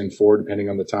squeeze in 4 depending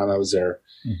on the time I was there.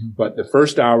 Mm-hmm. But the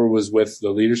first hour was with the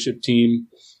leadership team,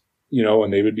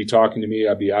 and they would be talking to me.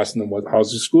 I'd be asking them,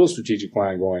 how's the school strategic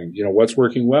plan going? What's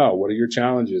working well? What are your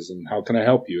challenges and how can I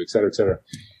help you, et cetera, et cetera.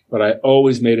 But I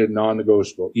always made it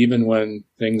non-negotiable, even when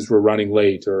things were running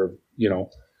late or,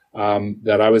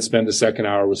 that I would spend the second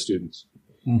hour with students.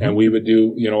 Mm-hmm. And we would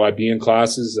do, I'd be in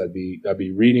classes. I'd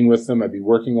be reading with them. I'd be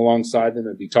working alongside them.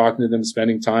 I'd be talking to them,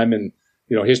 spending time in,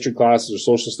 history classes or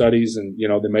social studies. And,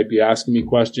 they might be asking me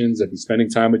questions. I'd be spending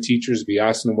time with teachers, be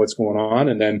asking them what's going on,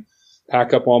 and then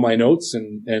pack up all my notes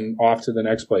and off to the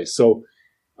next place. So,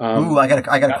 I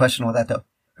got a question with that though.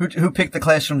 Who picked the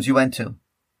classrooms you went to?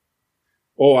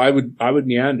 Oh, I would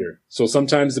meander. So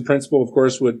sometimes the principal, of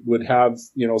course, would have,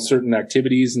 certain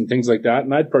activities and things like that,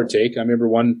 and I'd partake. I remember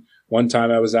one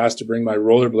time I was asked to bring my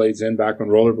rollerblades in back when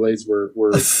rollerblades were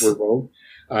vogue.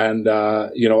 And,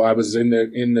 I was in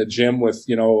the gym with,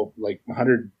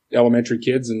 100 elementary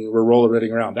kids and we're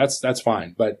rollerblading around. That's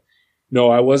fine. But no,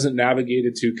 I wasn't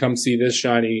navigated to come see this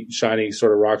shiny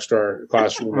sort of rock star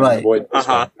classroom. Right. And avoid this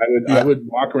one. I would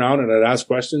walk around and I'd ask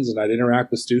questions and I'd interact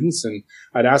with students and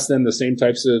I'd ask them the same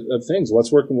types of things.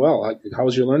 What's working well?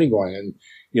 How's your learning going? And,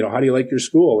 how do you like your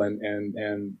school?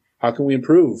 And how can we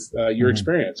improve your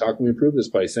experience? How can we improve this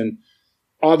place? And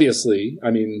obviously,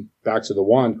 back to the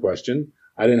wand question,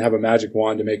 I didn't have a magic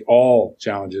wand to make all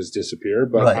challenges disappear,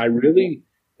 but I really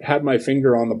had my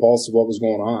finger on the pulse of what was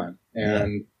going on.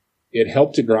 And it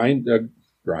helped to grind.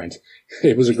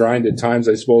 It was a grind at times,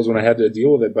 I suppose, when I had to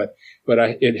deal with it, but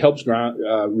it helped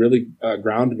really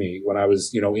ground me when I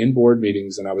was, in board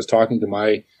meetings and I was talking to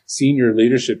my senior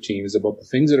leadership teams about the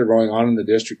things that are going on in the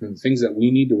district and the things that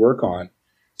we need to work on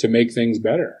to make things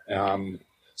better.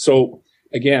 So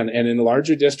again, and in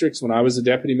larger districts, when I was a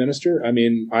deputy minister,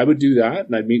 I would do that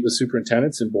and I'd meet with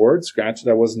superintendents and boards. Granted,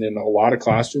 I wasn't in a lot of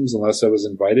classrooms unless I was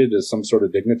invited as some sort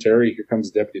of dignitary. Here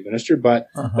comes the deputy minister. But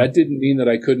that didn't mean that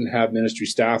I couldn't have ministry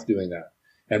staff doing that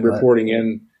and reporting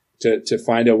in to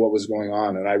find out what was going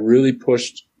on. And I really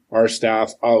pushed our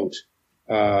staff out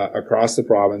across the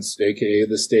province, aka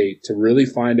the state, to really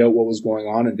find out what was going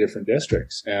on in different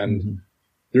districts. And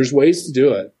there's ways to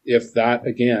do it if that,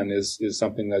 again, is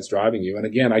something that's driving you. And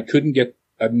again,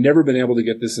 I've never been able to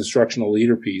get this instructional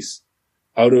leader piece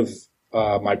out of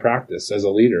my practice as a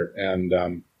leader.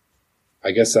 And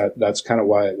I guess that's kind of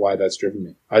why that's driven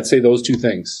me. I'd say those two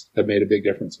things have made a big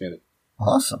difference in it.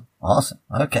 Awesome.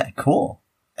 Okay, cool.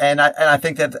 And I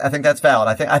think that's valid.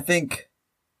 I think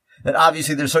that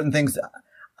obviously there's certain things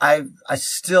I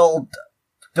still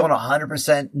don't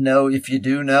 100% know if you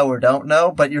do know or don't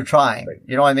know, but you're trying. Right.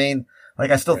 You know what I mean?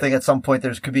 Like, I still think at some point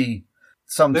could be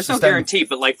some. There's no guarantee,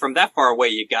 but like from that far away,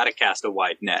 you got to cast a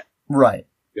wide net. Right.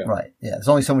 Yeah. Right. Yeah. There's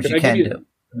only so much you can do.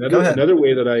 Another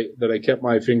way that I kept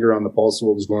my finger on the pulse of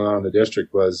what was going on in the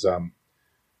district was,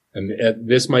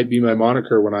 this might be my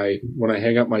moniker when I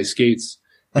hang up my skates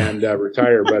and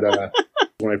retire. But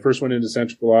when I first went into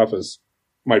central office,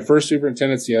 my first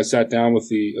superintendency, I sat down with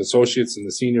the associates and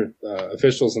the senior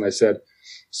officials, and I said,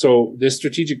 "So this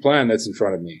strategic plan that's in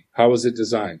front of me, how is it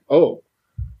designed?" "Oh,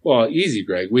 well, easy,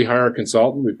 Greg. We hire a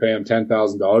consultant. We pay him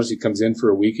 $10,000. He comes in for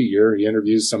a week a year. He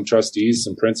interviews some trustees,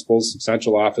 some principals, some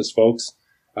central office folks,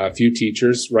 a few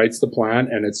teachers, writes the plan,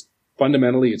 and it's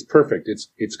perfect.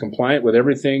 It's compliant with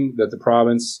everything that the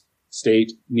province,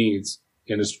 state needs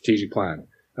in a strategic plan."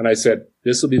 And I said,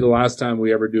 "This will be the last time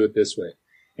we ever do it this way."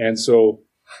 And so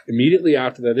immediately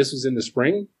after that, this was in the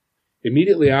spring.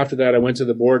 Immediately after that, I went to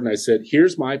the board and I said,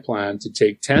 "Here's my plan to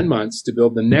take 10 months to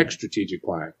build the next strategic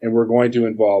plan. And we're going to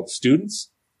involve students,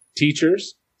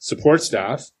 teachers, support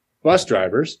staff, bus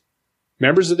drivers,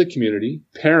 members of the community,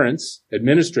 parents,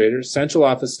 administrators, central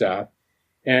office staff."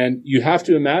 And you have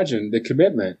to imagine the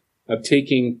commitment of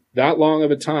taking that long of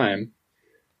a time,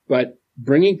 but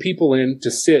bringing people in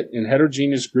to sit in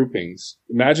heterogeneous groupings.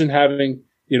 Imagine having,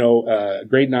 a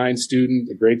grade 9 student,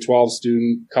 a grade 12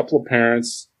 student, a couple of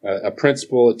parents, a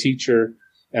principal, a teacher,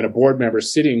 and a board member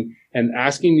sitting and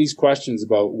asking these questions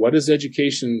about what does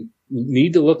education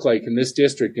need to look like in this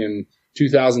district in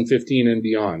 2015 and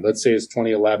beyond. Let's say it's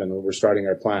 2011 when we're starting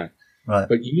our plan. Right.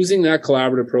 But using that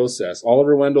collaborative process,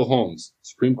 Oliver Wendell Holmes,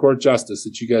 Supreme Court Justice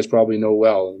that you guys probably know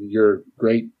well in your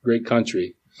great, great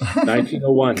country,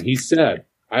 1901, he said,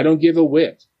 "I don't give a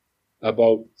whit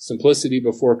about simplicity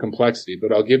before complexity,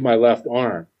 but I'll give my left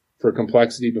arm for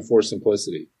complexity before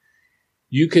simplicity."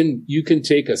 You can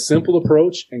take a simple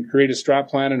approach and create a strat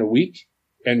plan in a week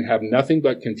and have nothing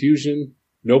but confusion.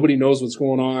 Nobody knows what's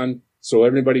going on, so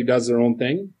everybody does their own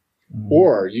thing. Mm-hmm.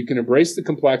 Or you can embrace the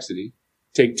complexity,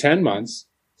 take 10 months,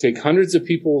 take hundreds of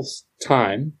people's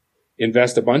time,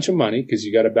 invest a bunch of money because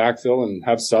you got to backfill and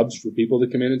have subs for people to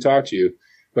come in and talk to you.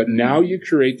 But now you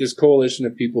create this coalition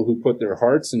of people who put their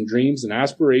hearts and dreams and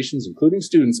aspirations, including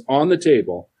students, on the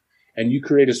table, and you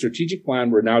create a strategic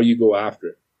plan where now you go after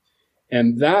it.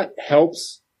 And that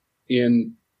helps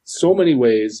in so many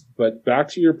ways. But back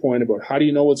to your point about how do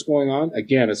you know what's going on?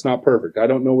 Again, it's not perfect. I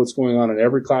don't know what's going on in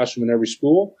every classroom in every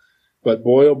school, but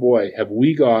boy, oh boy, have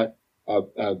we got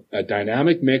a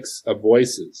dynamic mix of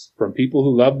voices from people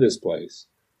who love this place,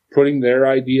 putting their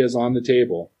ideas on the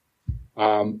table.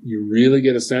 You really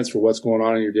get a sense for what's going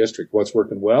on in your district, what's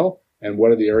working well, and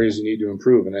what are the areas you need to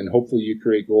improve. And then hopefully you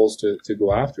create goals to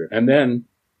go after. And then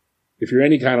if you're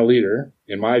any kind of leader,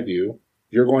 in my view,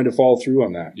 you're going to follow through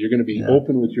on that. You're going to be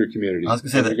open with your community.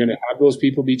 You're going to have those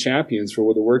people be champions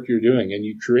for the work you're doing. And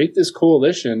you create this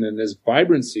coalition and this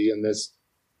vibrancy and this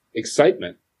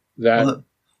excitement that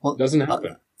doesn't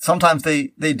happen. Sometimes they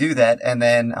do that. And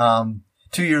then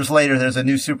 2 years later, there's a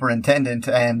new superintendent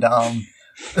and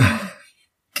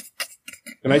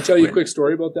Can I tell you a quick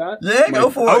story about that? Yeah,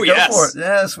 go for it. Oh, yes. Go for it.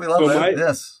 Yes, we love that.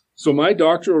 Yes. So my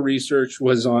doctoral research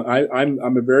was on,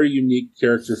 I'm a very unique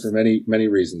character for many, many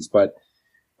reasons, but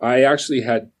I actually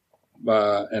had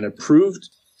an approved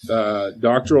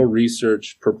doctoral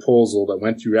research proposal that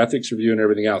went through ethics review and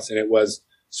everything else. And it was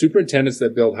superintendents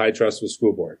that build high trust with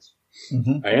school boards.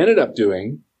 Mm-hmm. I ended up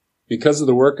doing, because of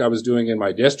the work I was doing in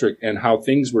my district and how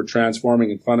things were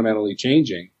transforming and fundamentally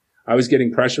changing, I was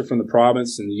getting pressure from the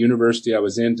province and the university I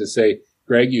was in to say,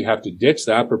 "Greg, you have to ditch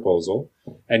that proposal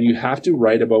and you have to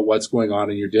write about what's going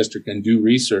on in your district and do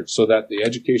research so that the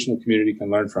educational community can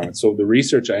learn from it." So the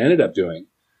research I ended up doing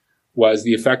was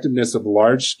the effectiveness of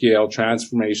large-scale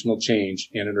transformational change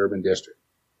in an urban district.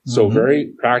 So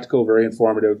very practical, very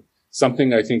informative,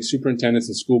 something I think superintendents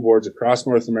and school boards across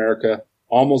North America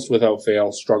almost without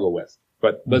fail struggle with.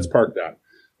 But let's park that.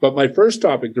 But my first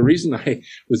topic, the reason I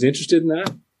was interested in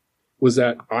that was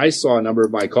that I saw a number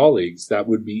of my colleagues that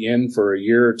would be in for a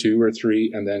year or 2 or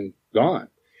 3 and then gone.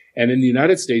 And in the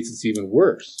United States, it's even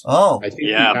worse. Oh, I think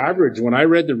the average, when I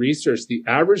read the research, the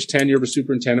average tenure of a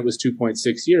superintendent was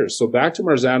 2.6 years. So back to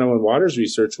Marzano and Waters'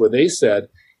 research, where they said,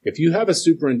 if you have a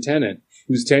superintendent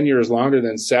whose tenure is longer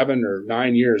than 7 or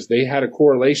 9 years, they had a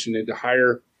correlation into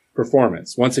higher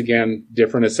performance. Once again,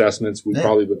 different assessments. We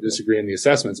probably would disagree on the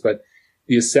assessments, but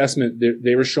the assessment,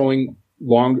 they were showing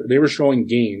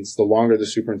gains the longer the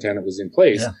superintendent was in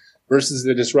place. Yeah. versus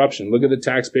the disruption. Look at the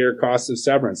taxpayer costs of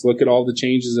severance. Look at all the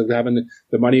changes of having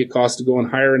the money it costs to go and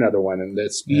hire another one, and the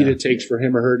speed it takes for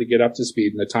him or her to get up to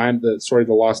speed, and the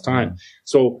lost time. Yeah.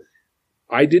 So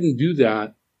I didn't do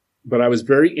that, but I was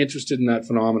very interested in that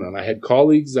phenomenon. I had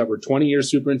colleagues that were 20-year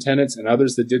superintendents and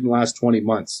others that didn't last 20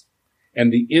 months.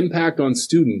 And the impact on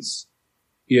students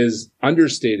is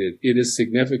understated. It is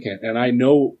significant. And I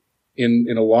know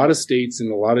in a lot of states, in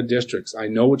a lot of districts, I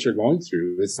know what you're going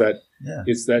through. It's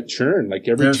that churn. Like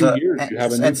every 2 years, you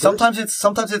have a new and sometimes it's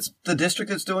the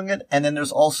district that's doing it, and then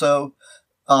there's also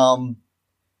to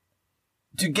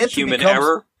get human to become,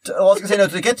 error.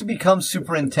 To get to become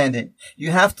superintendent,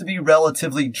 you have to be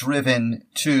relatively driven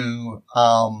to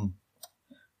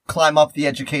climb up the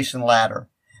education ladder.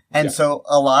 And so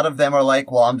a lot of them are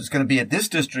like, well, I'm just going to be at this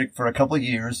district for a couple of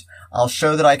years. I'll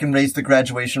show that I can raise the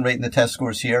graduation rate and the test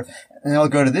scores here. And I'll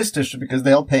go to this district because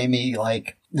they'll pay me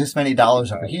like this many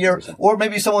dollars over here. Or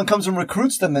maybe someone comes and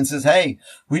recruits them and says, hey,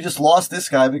 we just lost this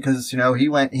guy because, he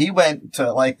went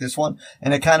to like this one.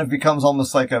 And it kind of becomes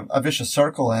almost like a vicious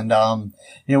circle. And,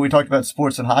 we talked about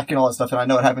sports and hockey and all that stuff. And I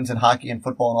know it happens in hockey and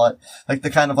football and all that. Like the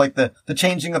kind of like the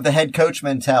changing of the head coach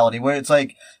mentality where it's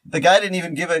like the guy didn't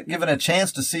even given a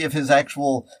chance to see if his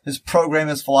program,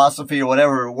 his philosophy or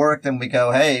whatever worked. And we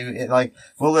go, hey,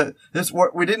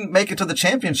 we didn't make it to the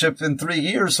championship in 3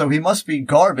 years. So he must be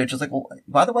garbage. It's like, well,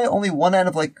 by the way, only 1 out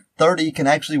of like 30 can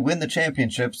actually win the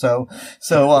championship. So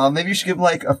maybe you should give him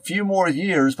like a few more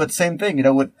years, but same thing,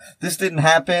 this didn't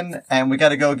happen and we got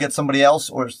to go get somebody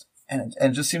else and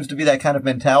it just seems to be that kind of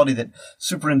mentality that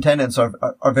superintendents are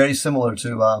very similar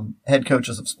to, head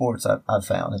coaches of sports I've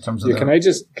found in terms of. Can I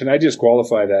just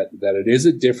qualify that it is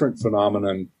a different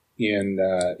phenomenon in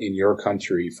your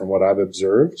country from what I've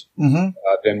observed,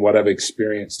 than what I've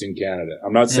experienced in Canada.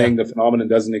 I'm not saying the phenomenon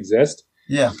doesn't exist.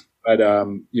 Yeah. But,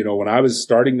 when I was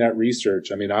starting that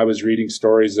research, I was reading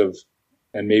stories of,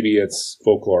 and maybe it's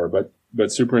folklore,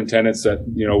 but superintendents that,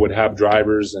 would have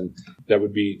drivers and that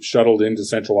would be shuttled into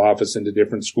central office into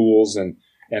different schools and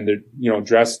they're,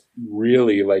 dressed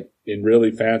really like in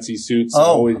really fancy suits. Oh,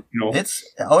 always, it's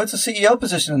a CEO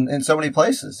position in so many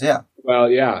places. Yeah. Well,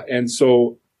 yeah.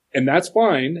 And that's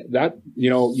fine. That,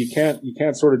 you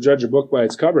can't sort of judge a book by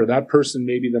its cover. That person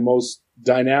may be the most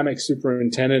dynamic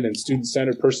superintendent and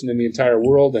student-centered person in the entire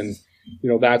world. And,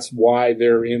 that's why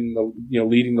they're in the,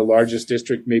 leading the largest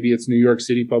district. Maybe it's New York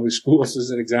City Public Schools as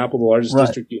an example, the largest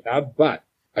district you have. But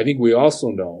I think we also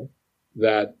know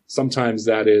that sometimes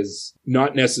that is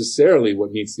not necessarily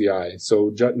what meets the eye.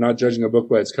 So not judging a book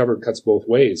by its cover cuts both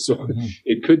ways. So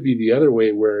it could be the other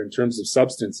way where in terms of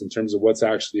substance, in terms of what's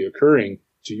actually occurring,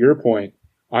 to your point,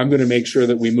 I'm going to make sure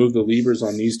that we move the levers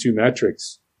on these two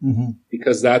metrics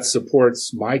because that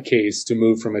supports my case to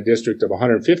move from a district of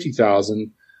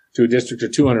 150,000 to a district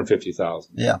of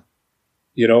 250,000. Yeah.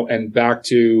 And back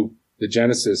to the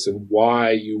genesis of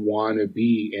why you want to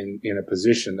be in a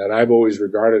position that I've always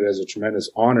regarded as a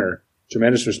tremendous honor,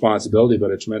 tremendous responsibility,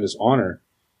 but a tremendous honor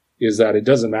is that it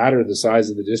doesn't matter the size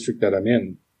of the district that I'm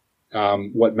in.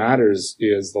 What matters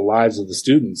is the lives of the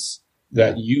students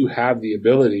that you have the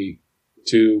ability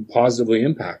to positively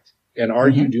impact. And are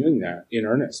you doing that in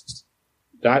earnest?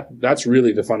 That's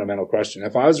really the fundamental question.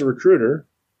 If I was a recruiter,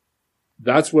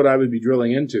 that's what I would be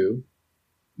drilling into,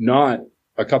 not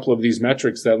a couple of these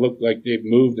metrics that look like they've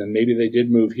moved and maybe they did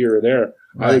move here or there.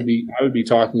 Right. I would be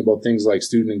talking about things like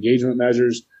student engagement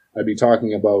measures. I'd be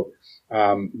talking about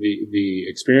the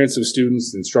experience of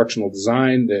students, instructional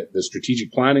design, the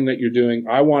strategic planning that you're doing.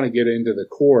 I want to get into the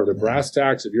core, the brass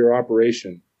tacks of your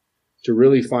operation to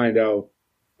really find out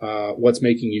what's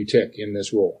making you tick in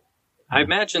this role. I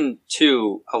imagine,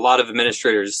 too, a lot of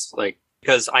administrators,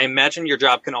 because I imagine your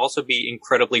job can also be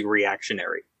incredibly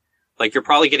reactionary. Like, you're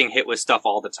probably getting hit with stuff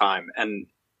all the time. And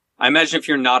I imagine if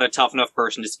you're not a tough enough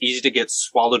person, it's easy to get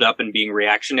swallowed up in being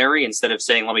reactionary instead of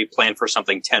saying, let me plan for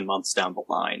something 10 months down the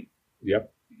line.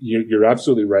 Yep. You're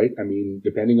absolutely right.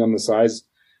 Depending on the size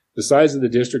of the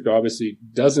district obviously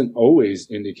doesn't always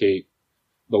indicate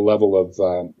the level of,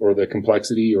 or the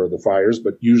complexity or the fires,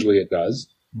 but usually it does.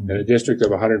 In a district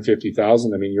of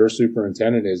 150,000, your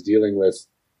superintendent is dealing with,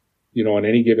 on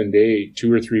any given day,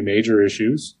 2 or 3 major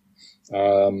issues.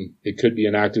 It could be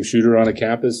an active shooter on a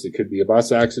campus. It could be a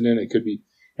bus accident. It could be,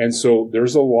 and so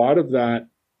there's a lot of that,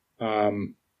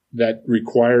 that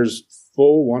requires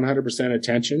full 100%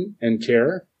 attention and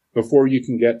care before you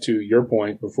can get to your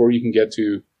point, before you can get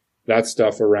to that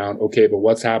stuff around, okay, but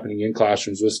what's happening in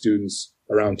classrooms with students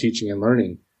around teaching and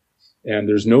learning. And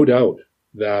there's no doubt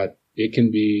that it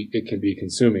can be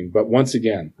consuming. But once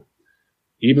again,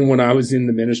 even when I was in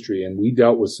the ministry and we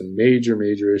dealt with some major,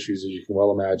 major issues, as you can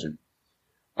well imagine,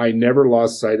 I never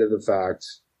lost sight of the fact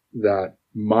that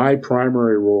my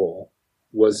primary role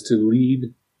was to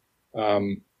lead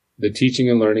the teaching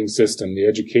and learning system, the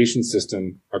education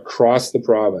system across the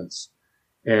province.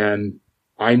 And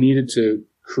I needed to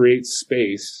create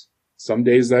space. Some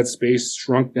days that space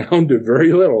shrunk down to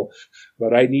very little,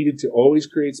 but I needed to always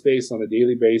create space on a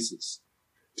daily basis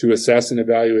to assess and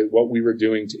evaluate what we were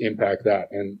doing to impact that.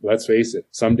 And let's face it,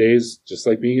 some days, just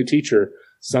like being a teacher,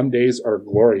 some days are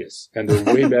glorious and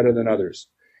they're way better than others.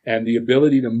 And the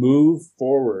ability to move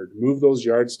forward, move those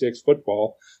yardsticks,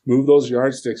 football, move those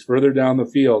yardsticks further down the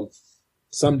field.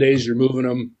 Some days you're moving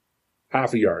them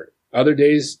half a yard. Other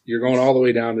days you're going all the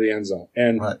way down to the end zone.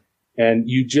 And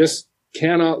you just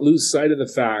cannot lose sight of the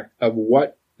fact of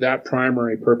what that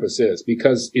primary purpose is,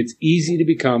 because it's easy to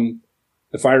become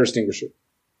the fire extinguisher.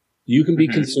 You can be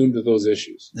consumed with those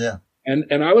issues. Yeah.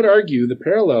 And I would argue the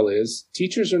parallel is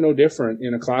teachers are no different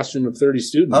in a classroom of 30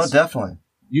 students. Oh, definitely.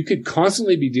 You could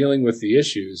constantly be dealing with the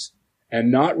issues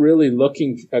and not really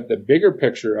looking at the bigger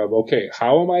picture of, okay,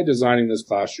 how am I designing this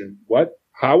classroom?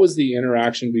 How is the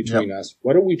interaction between us?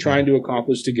 What are we trying to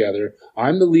accomplish together?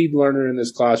 I'm the lead learner in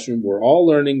this classroom. We're all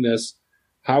learning this.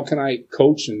 How can I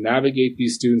coach and navigate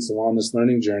these students along this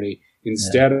learning journey?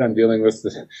 Instead, I'm dealing with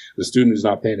the student who's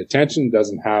not paying attention,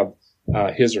 doesn't have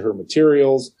his or her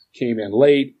materials, came in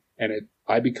late, and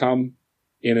I become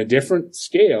in a different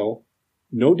scale,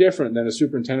 no different than a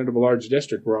superintendent of a large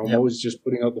district where I'm always just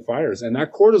putting out the fires. And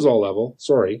that cortisol level,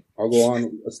 I'll go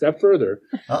on a step further.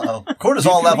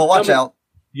 Cortisol level, watch out.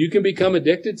 You can become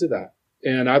addicted to that.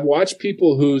 And I've watched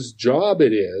people whose job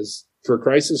it is for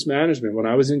crisis management. When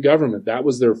I was in government, that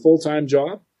was their full-time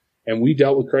job. And we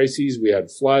dealt with crises. We had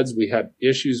floods, we had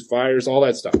issues, fires, all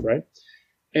that stuff, right?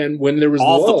 And when there was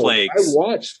all lull, the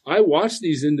plagues, I watched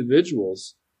these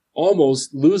individuals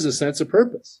almost lose a sense of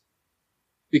purpose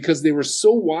because they were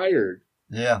so wired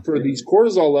for these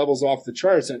cortisol levels off the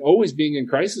charts and always being in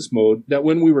crisis mode that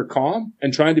when we were calm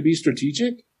and trying to be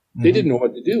strategic, they didn't know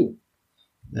what to do.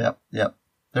 Yep.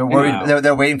 They're worried. Wow.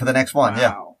 They're waiting for the next one.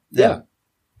 Wow. Yeah.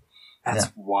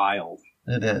 That's wild.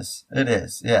 It is.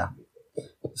 Yeah.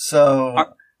 So.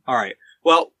 All right.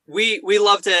 Well, we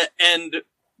love to end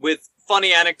with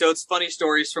funny anecdotes, funny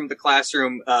stories from the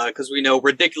classroom, because we know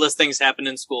ridiculous things happen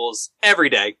in schools every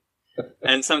day.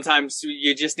 And sometimes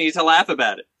you just need to laugh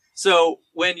about it. So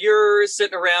when you're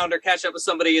sitting around or catch up with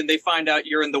somebody and they find out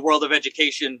you're in the world of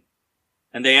education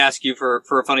and they ask you for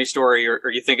a funny story or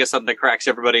you think of something that cracks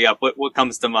everybody up, what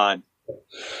comes to mind?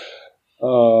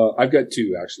 I've got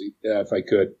two, actually, if I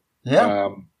could. Yeah.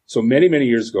 So many, many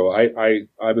years ago, I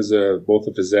was both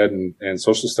a phys ed and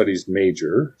social studies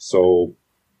major. So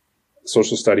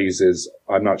social studies is,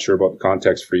 I'm not sure about the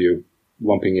context for you,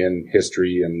 lumping in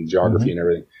history and geography and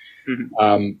everything.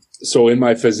 So in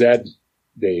my phys ed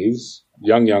days,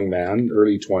 young man,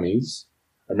 early 20s,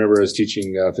 I remember I was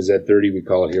teaching phys ed 30, we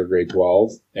call it here, grade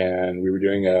 12, and we were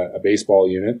doing a baseball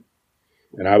unit,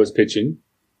 and I was pitching,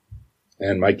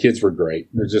 and my kids were great.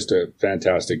 They're just a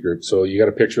fantastic group. So you got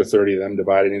a picture of 30 of them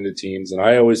divided into teams, and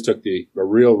I always took a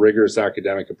real rigorous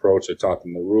academic approach. I taught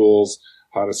them the rules,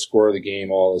 how to score the game,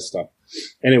 all this stuff.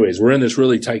 Anyways, we're in this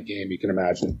really tight game, you can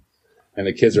imagine, and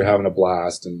the kids are having a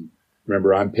blast, and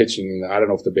remember, I'm pitching. I don't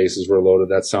know if the bases were loaded.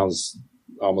 That sounds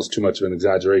almost too much of an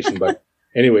exaggeration, but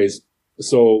anyways,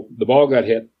 so the ball got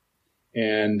hit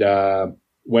and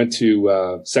went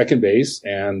to second base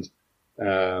and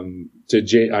to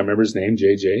J. I remember his name,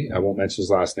 JJ. I won't mention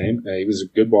his last name. He was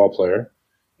a good ball player,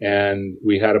 and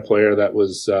we had a player that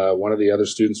was one of the other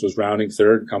students was rounding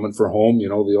third, coming for home. You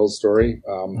know the old story.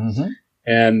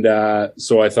 And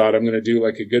so I thought I'm going to do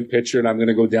like a good pitcher, and I'm going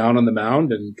to go down on the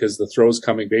mound, and because the throw's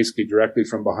coming basically directly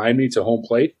from behind me to home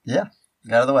plate. Yeah,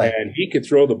 out of the way. And he could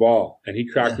throw the ball, and he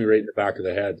cracked me right in the back of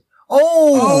the head.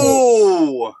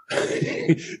 Oh!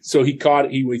 So he caught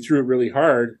it. We threw it really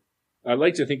hard. I'd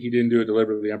like to think he didn't do it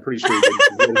deliberately. I'm pretty sure he didn't.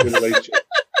 He had a good relationship.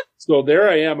 So there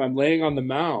I am. I'm laying on the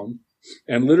mound,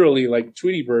 and literally like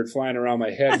Tweety Bird flying around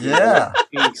my head. Yeah.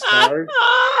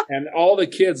 And all the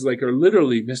kids like are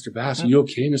literally, Mr. Bass, are you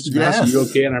okay? Mr. Bass, are you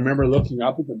okay? And I remember looking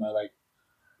up at them. I'm like,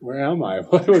 where am I?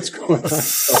 What's going on?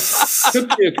 So, it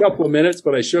took me a couple of minutes,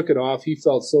 but I shook it off. He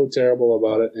felt so terrible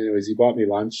about it. Anyways, he bought me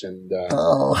lunch. And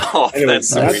anyways,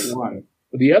 that's one.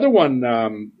 The other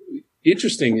one,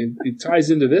 interesting. It ties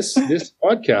into this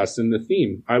podcast and the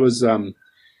theme. I was in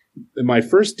my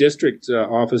first district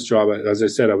office job. As I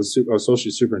said, I was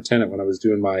associate superintendent when I was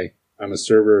doing I'm a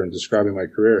server and describing my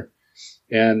career.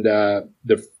 And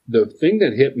the thing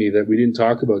that hit me that we didn't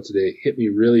talk about today hit me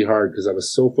really hard because I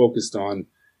was so focused on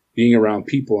being around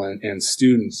people and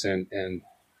students and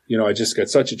I just got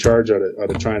such a charge out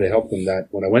of trying to help them that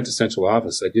when I went to central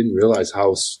office, I didn't realize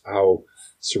how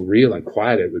surreal and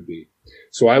quiet it would be.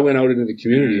 So I went out into the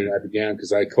community and I began,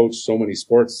 because I coached so many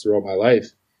sports throughout my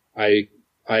life. I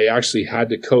actually had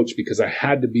to coach because I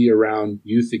had to be around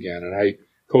youth again. And I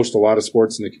coached a lot of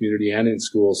sports in the community and in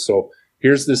schools. So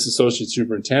here's this associate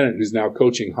superintendent who's now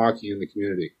coaching hockey in the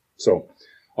community. So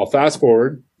I'll fast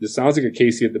forward. This sounds like a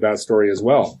Casey at the Bat story as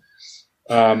well.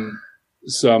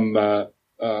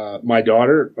 My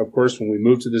daughter, of course, when we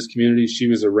moved to this community, she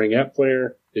was a ringette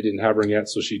player. They didn't have ringette,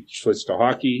 so she switched to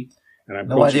hockey. And I'm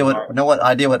no idea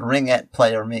what ringette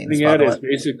player means. Ringette is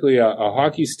basically a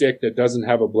hockey stick that doesn't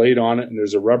have a blade on it, and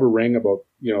there's a rubber ring about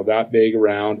that big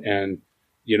around, and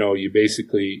you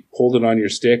basically hold it on your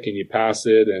stick and you pass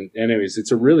it. And anyways,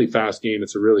 it's a really fast game.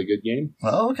 It's a really good game.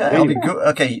 Oh, okay, I'll be good.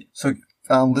 Okay, so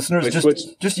listeners,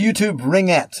 just YouTube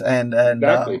ringette and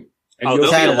exactly. There'll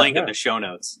be a link in the show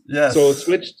notes. Yeah. So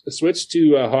switched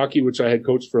to hockey, which I had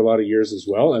coached for a lot of years as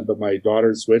well. But my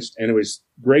daughter switched. Anyways,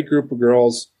 great group of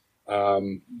girls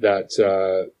that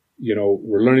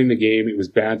were learning the game. It was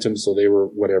bantam, so they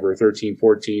were 13,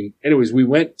 14. Anyways, we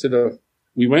went to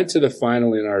the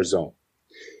final in our zone,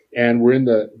 and we're in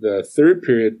the third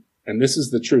period. And this is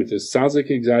the truth. This sounds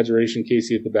like an exaggeration,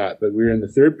 Casey at the Bat, but we were in the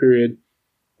third period.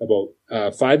 About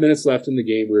 5 minutes left in the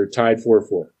game. We were tied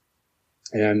 4-4.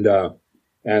 And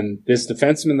this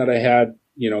defenseman that I had,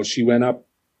 she went up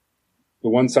the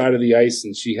one side of the ice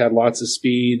and she had lots of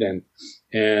speed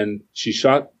and she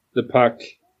shot the puck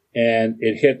and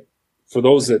it hit, for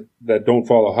those that don't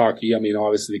follow hockey, I mean,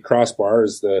 obviously the crossbar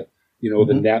is the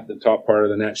net, the top part of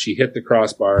the net. She hit the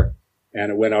crossbar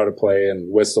and it went out of play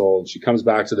and whistled. She comes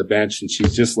back to the bench and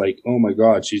she's just like, oh my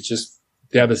God, she's just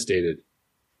devastated.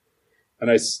 And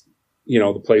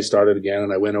the play started again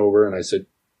and I went over and I said,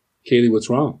 Kaylee, what's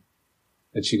wrong?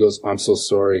 And she goes, I'm so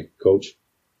sorry, coach.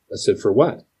 I said, for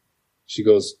what? She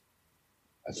goes,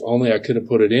 if only I could have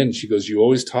put it in. She goes, you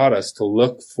always taught us to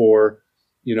look for,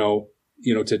 be able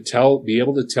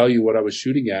to tell you what I was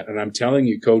shooting at. And I'm telling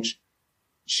you, coach,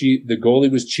 the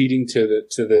goalie was cheating to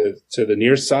the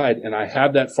near side. And I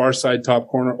had that far side top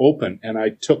corner open and I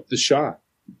took the shot.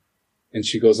 And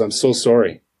she goes, I'm so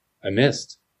sorry. I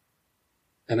missed.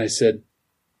 And I said,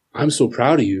 I'm so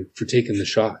proud of you for taking the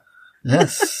shot.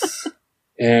 Yes.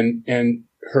 And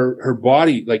her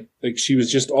body, like she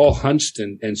was just all hunched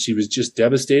and she was just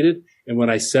devastated. And when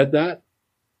I said that,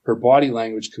 her body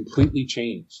language completely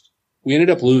changed. We ended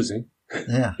up losing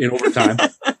in overtime.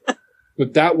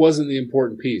 But that wasn't the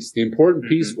important piece. The important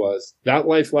piece was that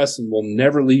life lesson will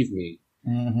never leave me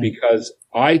because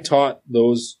I taught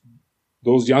those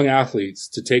young athletes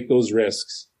to take those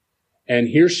risks. And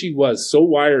here she was, so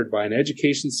wired by an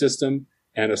education system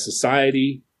and a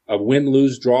society of win,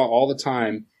 lose, draw all the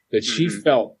time that she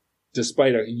felt,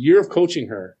 despite a year of coaching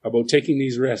her about taking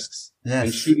these risks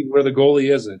and shooting where the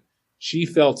goalie isn't, she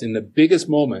felt in the biggest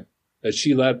moment that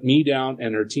she let me down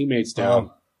and her teammates down.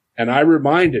 Oh. And I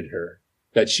reminded her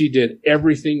that she did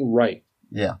everything right.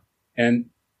 Yeah. And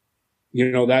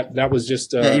that was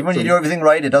just even when you do everything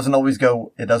right, it doesn't always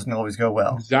go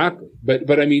well. Exactly.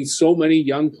 But I mean, so many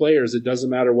young players, it doesn't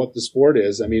matter what the sport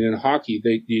is. I mean, in hockey,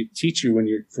 they teach you when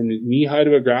you're from knee high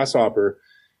to a grasshopper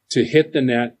to hit the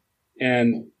net,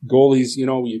 and goalies,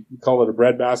 you call it a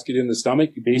breadbasket in the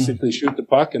stomach. You basically shoot the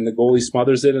puck and the goalie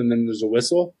smothers it and then there's a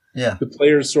whistle. Yeah. The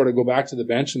players sort of go back to the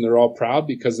bench and they're all proud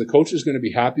because the coach is going to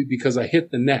be happy because I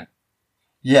hit the net.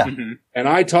 Yeah. And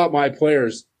I taught my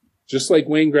players, just like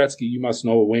Wayne Gretzky, you must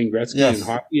know Wayne Gretzky in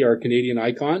hockey, our Canadian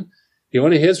icon.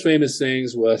 One of his famous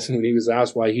sayings was when he was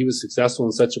asked why he was successful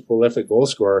and such a prolific goal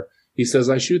scorer, he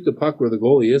says, I shoot the puck where the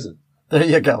goalie isn't. There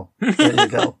you go.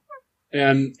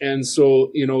 And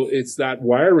so, it's that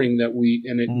wiring that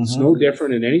it's no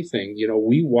different in anything.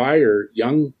 We wire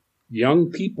young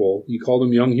people, you call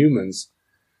them young humans,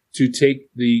 to take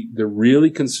the really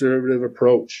conservative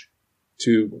approach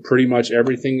to pretty much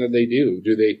everything that they do.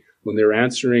 When they're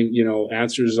answering,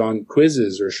 answers on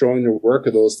quizzes or showing their work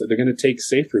of those, that they're going to take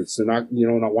safe routes. They're not,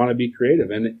 not want to be creative.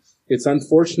 And it's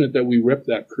unfortunate that we rip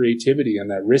that creativity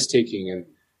and that risk taking and,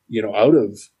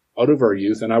 out of our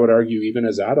youth. And I would argue even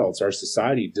as adults, our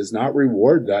society does not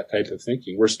reward that type of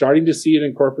thinking. We're starting to see it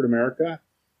in corporate America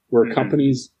where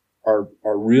companies are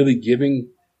really giving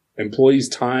employees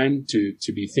time to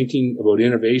be thinking about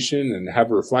innovation and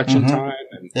have reflection time.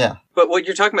 And But what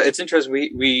you're talking about, it's interesting.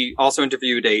 We also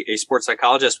interviewed a sports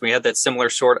psychologist. We had that similar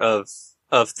sort of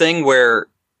thing where,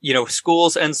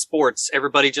 schools and sports,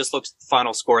 everybody just looks at the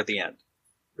final score at the end.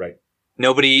 Right.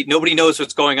 Nobody knows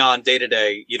what's going on day to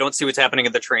day. You don't see what's happening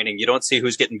in the training. You don't see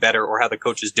who's getting better or how the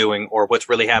coach is doing or what's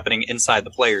really happening inside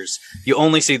the players. You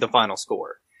only see the final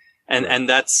score. And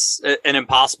that's an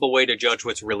impossible way to judge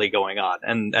what's really going on.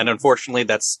 And unfortunately,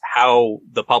 that's how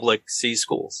the public sees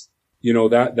schools. You know,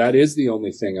 that is the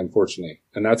only thing, unfortunately.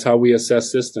 And that's how we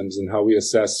assess systems and how we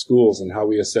assess schools and how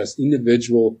we assess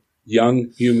individual young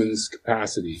humans'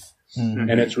 capacity. Mm-hmm.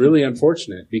 And it's really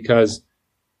unfortunate because,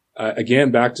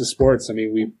 again, back to sports. I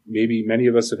mean, maybe many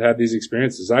of us have had these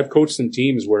experiences. I've coached some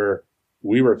teams where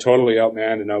we were totally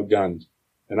outmanned and outgunned.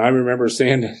 And I remember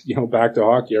saying, you know, back to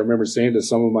hockey, I remember saying to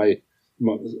some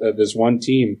of this one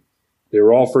team, they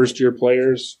were all first year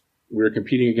players. We were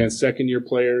competing against second year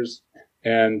players.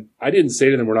 And I didn't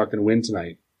say to them, we're not going to win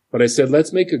tonight, but I said,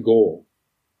 let's make a goal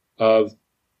of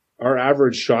our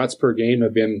average shots per game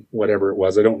have been whatever it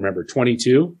was. I don't remember,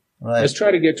 22. Right. Let's try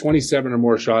to get 27 or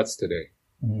more shots today.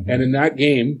 Mm-hmm. And in that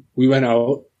game, we went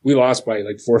out, we lost by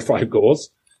like 4 or 5 goals,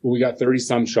 but we got 30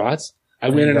 some shots. I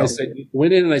went in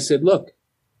and I said, look,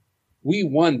 we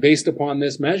won based upon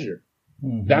this measure.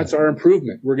 Mm-hmm. That's our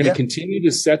improvement. We're going to continue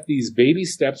to set these baby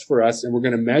steps for us, and we're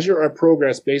going to measure our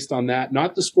progress based on that,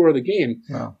 not the score of the game.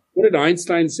 No. What did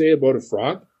Einstein say about a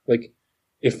frog? Like,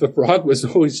 if the frog was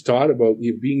always taught about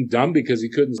being dumb because he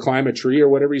couldn't climb a tree or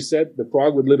whatever he said, the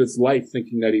frog would live its life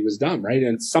thinking that he was dumb, right?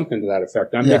 And something to that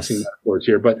effect. I'm mixing metaphors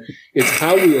here, but it's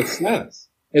how we assess.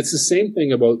 It's the same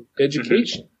thing about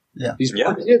education. Mm-hmm. Yeah. These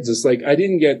poor kids, it's like, I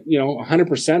didn't get,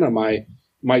 100% on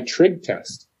my trig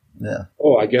test. Yeah.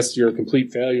 Oh, I guess you're a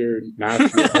complete failure in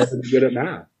math. You're good at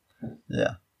math.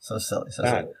 Yeah. So silly.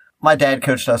 My dad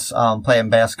coached us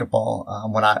playing basketball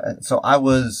I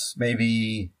was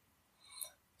maybe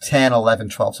 10, 11,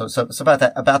 12. So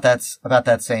about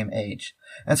that same age.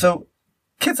 And so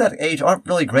kids that age aren't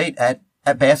really great at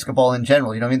basketball in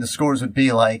general. You know what I mean? The scores would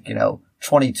be like,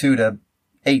 22 to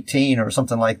 18 or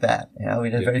something like that. We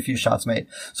had very few shots made.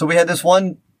 So we had this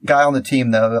one guy on the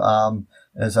team though,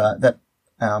 his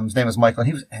name was Michael,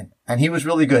 and he was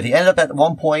really good. He ended up at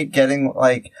one point getting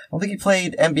I don't think he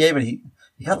played NBA, but he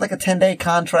got like a 10-day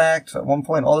contract at one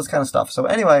point, all this kind of stuff. So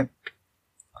anyway,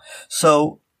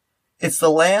 it's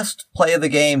the last play of the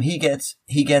game. He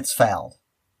gets fouled,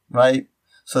 right?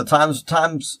 So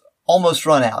time's almost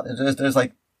run out. There's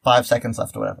like 5 seconds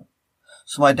left or whatever.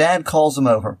 So my dad calls him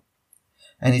over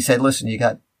and he said, listen,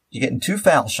 you're getting 2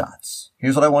 foul shots.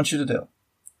 Here's what I want you to do.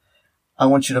 I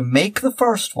want you to make the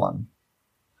first one.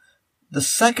 The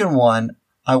second one,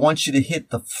 I want you to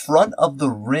hit the front of the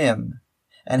rim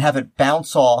and have it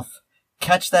bounce off,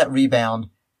 catch that rebound,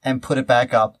 and put it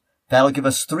back up. That'll give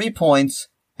us 3 points,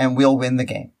 and we'll win the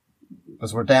game.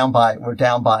 Because we're down by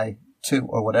 2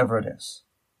 or whatever it is.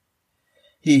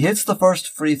 He hits the first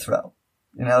free throw.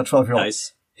 12-year-old.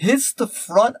 Nice. Hits the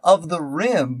front of the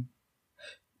rim,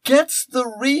 gets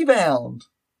the rebound,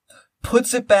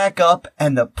 puts it back up,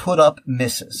 and the put-up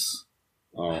misses.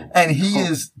 Oh. And he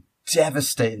is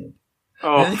devastated.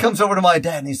 Oh. And he comes over to my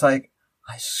dad and he's like,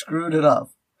 I screwed it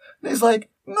up. And he's like,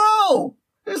 no.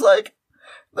 He's like,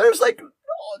 there's like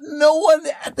no one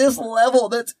at this level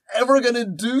that's ever going to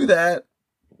do that.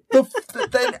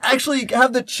 Then actually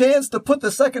have the chance to put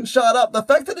the second shot up. The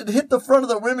fact that it hit the front of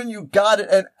the rim and you got it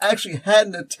and actually had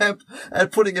an attempt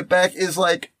at putting it back is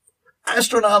like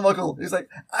astronomical. He's like,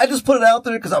 I just put it out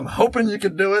there because I'm hoping you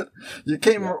could do it. You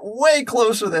came way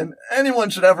closer than anyone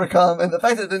should ever come, and the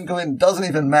fact that it didn't go in doesn't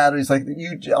even matter. He's like,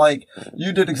 you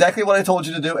did exactly what I told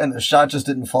you to do, and the shot just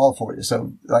didn't fall for you.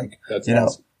 So that's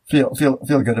awesome. Feel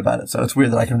good about it. So it's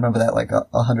weird that I can remember that like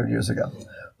 100 years ago.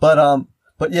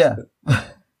 But yeah.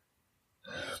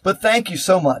 But thank you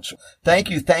so much. Thank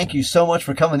you so much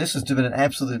for coming. This has been an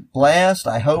absolute blast.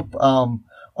 I hope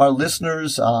our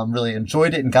listeners really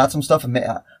enjoyed it and got some stuff. And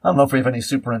I don't know if we have any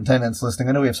superintendents listening.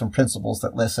 I know we have some principals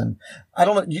that listen. I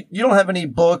don't know. You don't have any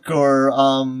book or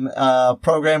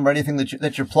program or anything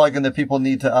that you're plugging that people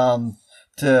need to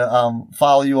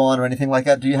follow you on or anything like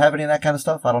that. Do you have any of that kind of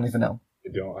stuff? I don't even know. I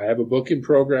don't. I have a book in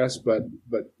progress, but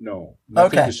no.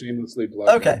 Nothing to shamelessly plug.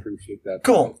 Okay. I appreciate that.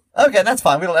 Cool. Okay, that's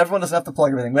fine. Everyone doesn't have to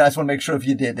plug everything. I just want to make sure if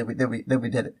you did that we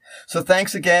did it. So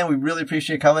thanks again. We really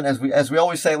appreciate coming. As we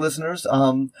always say, listeners.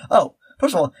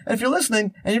 First of all, and if you're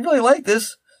listening and you really like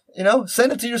this,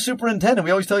 send it to your superintendent.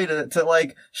 We always tell you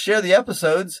to share the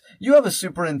episodes. You have a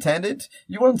superintendent.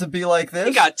 You want them to be like this.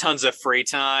 You got tons of free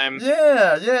time.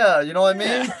 Yeah. You know what I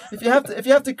mean? If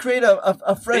you have to create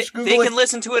a fresh Google, they can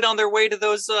listen to it on their way to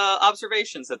those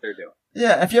observations that they're doing.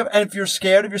 Yeah. If you're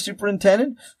scared of your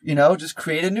superintendent, just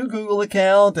create a new Google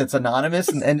account that's anonymous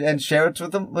and share it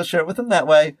with them. Let's share it with them that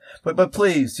way. But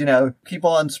please, keep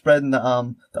on spreading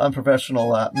the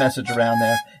unprofessional message around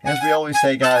there. And as we always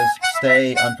say, guys,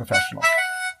 stay unprofessional.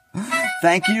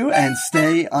 Thank you, and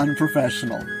stay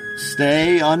unprofessional.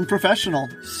 Stay unprofessional.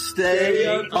 Stay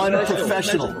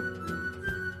unprofessional.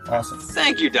 Awesome.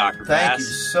 Thank you, Dr. Thank Bass. you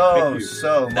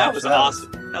so much. That was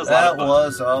awesome. That was a lot of fun.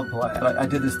 was a blast. I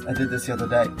did this the other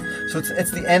day. So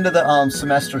it's the end of the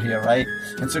semester here, right?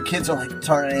 And so kids are like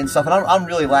turning in stuff, and I'm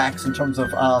really lax in terms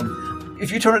of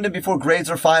if you turn it in before grades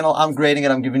are final, I'm grading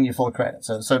it. I'm giving you full credit.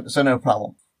 So no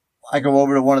problem. I go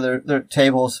over to one of their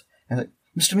tables and like,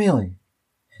 Mr. Mealy,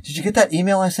 did you get that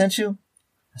email I sent you?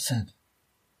 I said,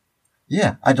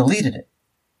 yeah, I deleted it.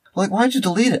 Like, why'd you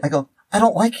delete it? I go, I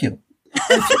don't like you.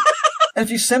 And if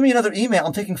you send me another email,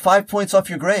 I'm taking 5 points off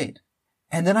your grade.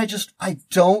 And then I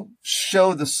don't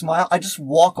show the smile. I just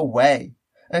walk away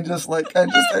and just let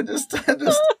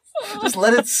it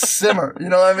simmer. You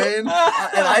know what I mean? And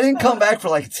I didn't come back for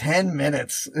like 10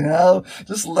 minutes, you know,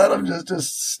 just let them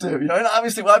just stew, you know, and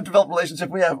obviously when I've developed a relationship,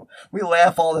 we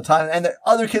laugh all the time. And the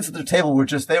other kids at their table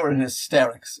they were in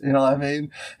hysterics, you know what I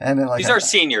mean? And then like, these are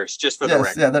seniors, just for the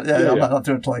record. Yeah, I'm not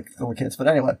doing it to like little kids, but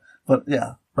anyway, I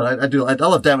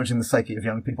love damaging the psyche of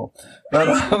young people.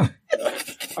 But,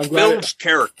 Builds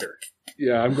character.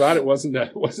 Yeah, I'm glad it wasn't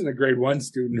a grade 1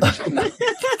 student or something.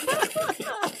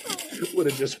 Would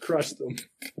have just crushed them.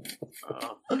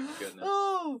 Oh, goodness.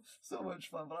 Oh, so much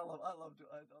fun, but I love doing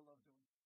it.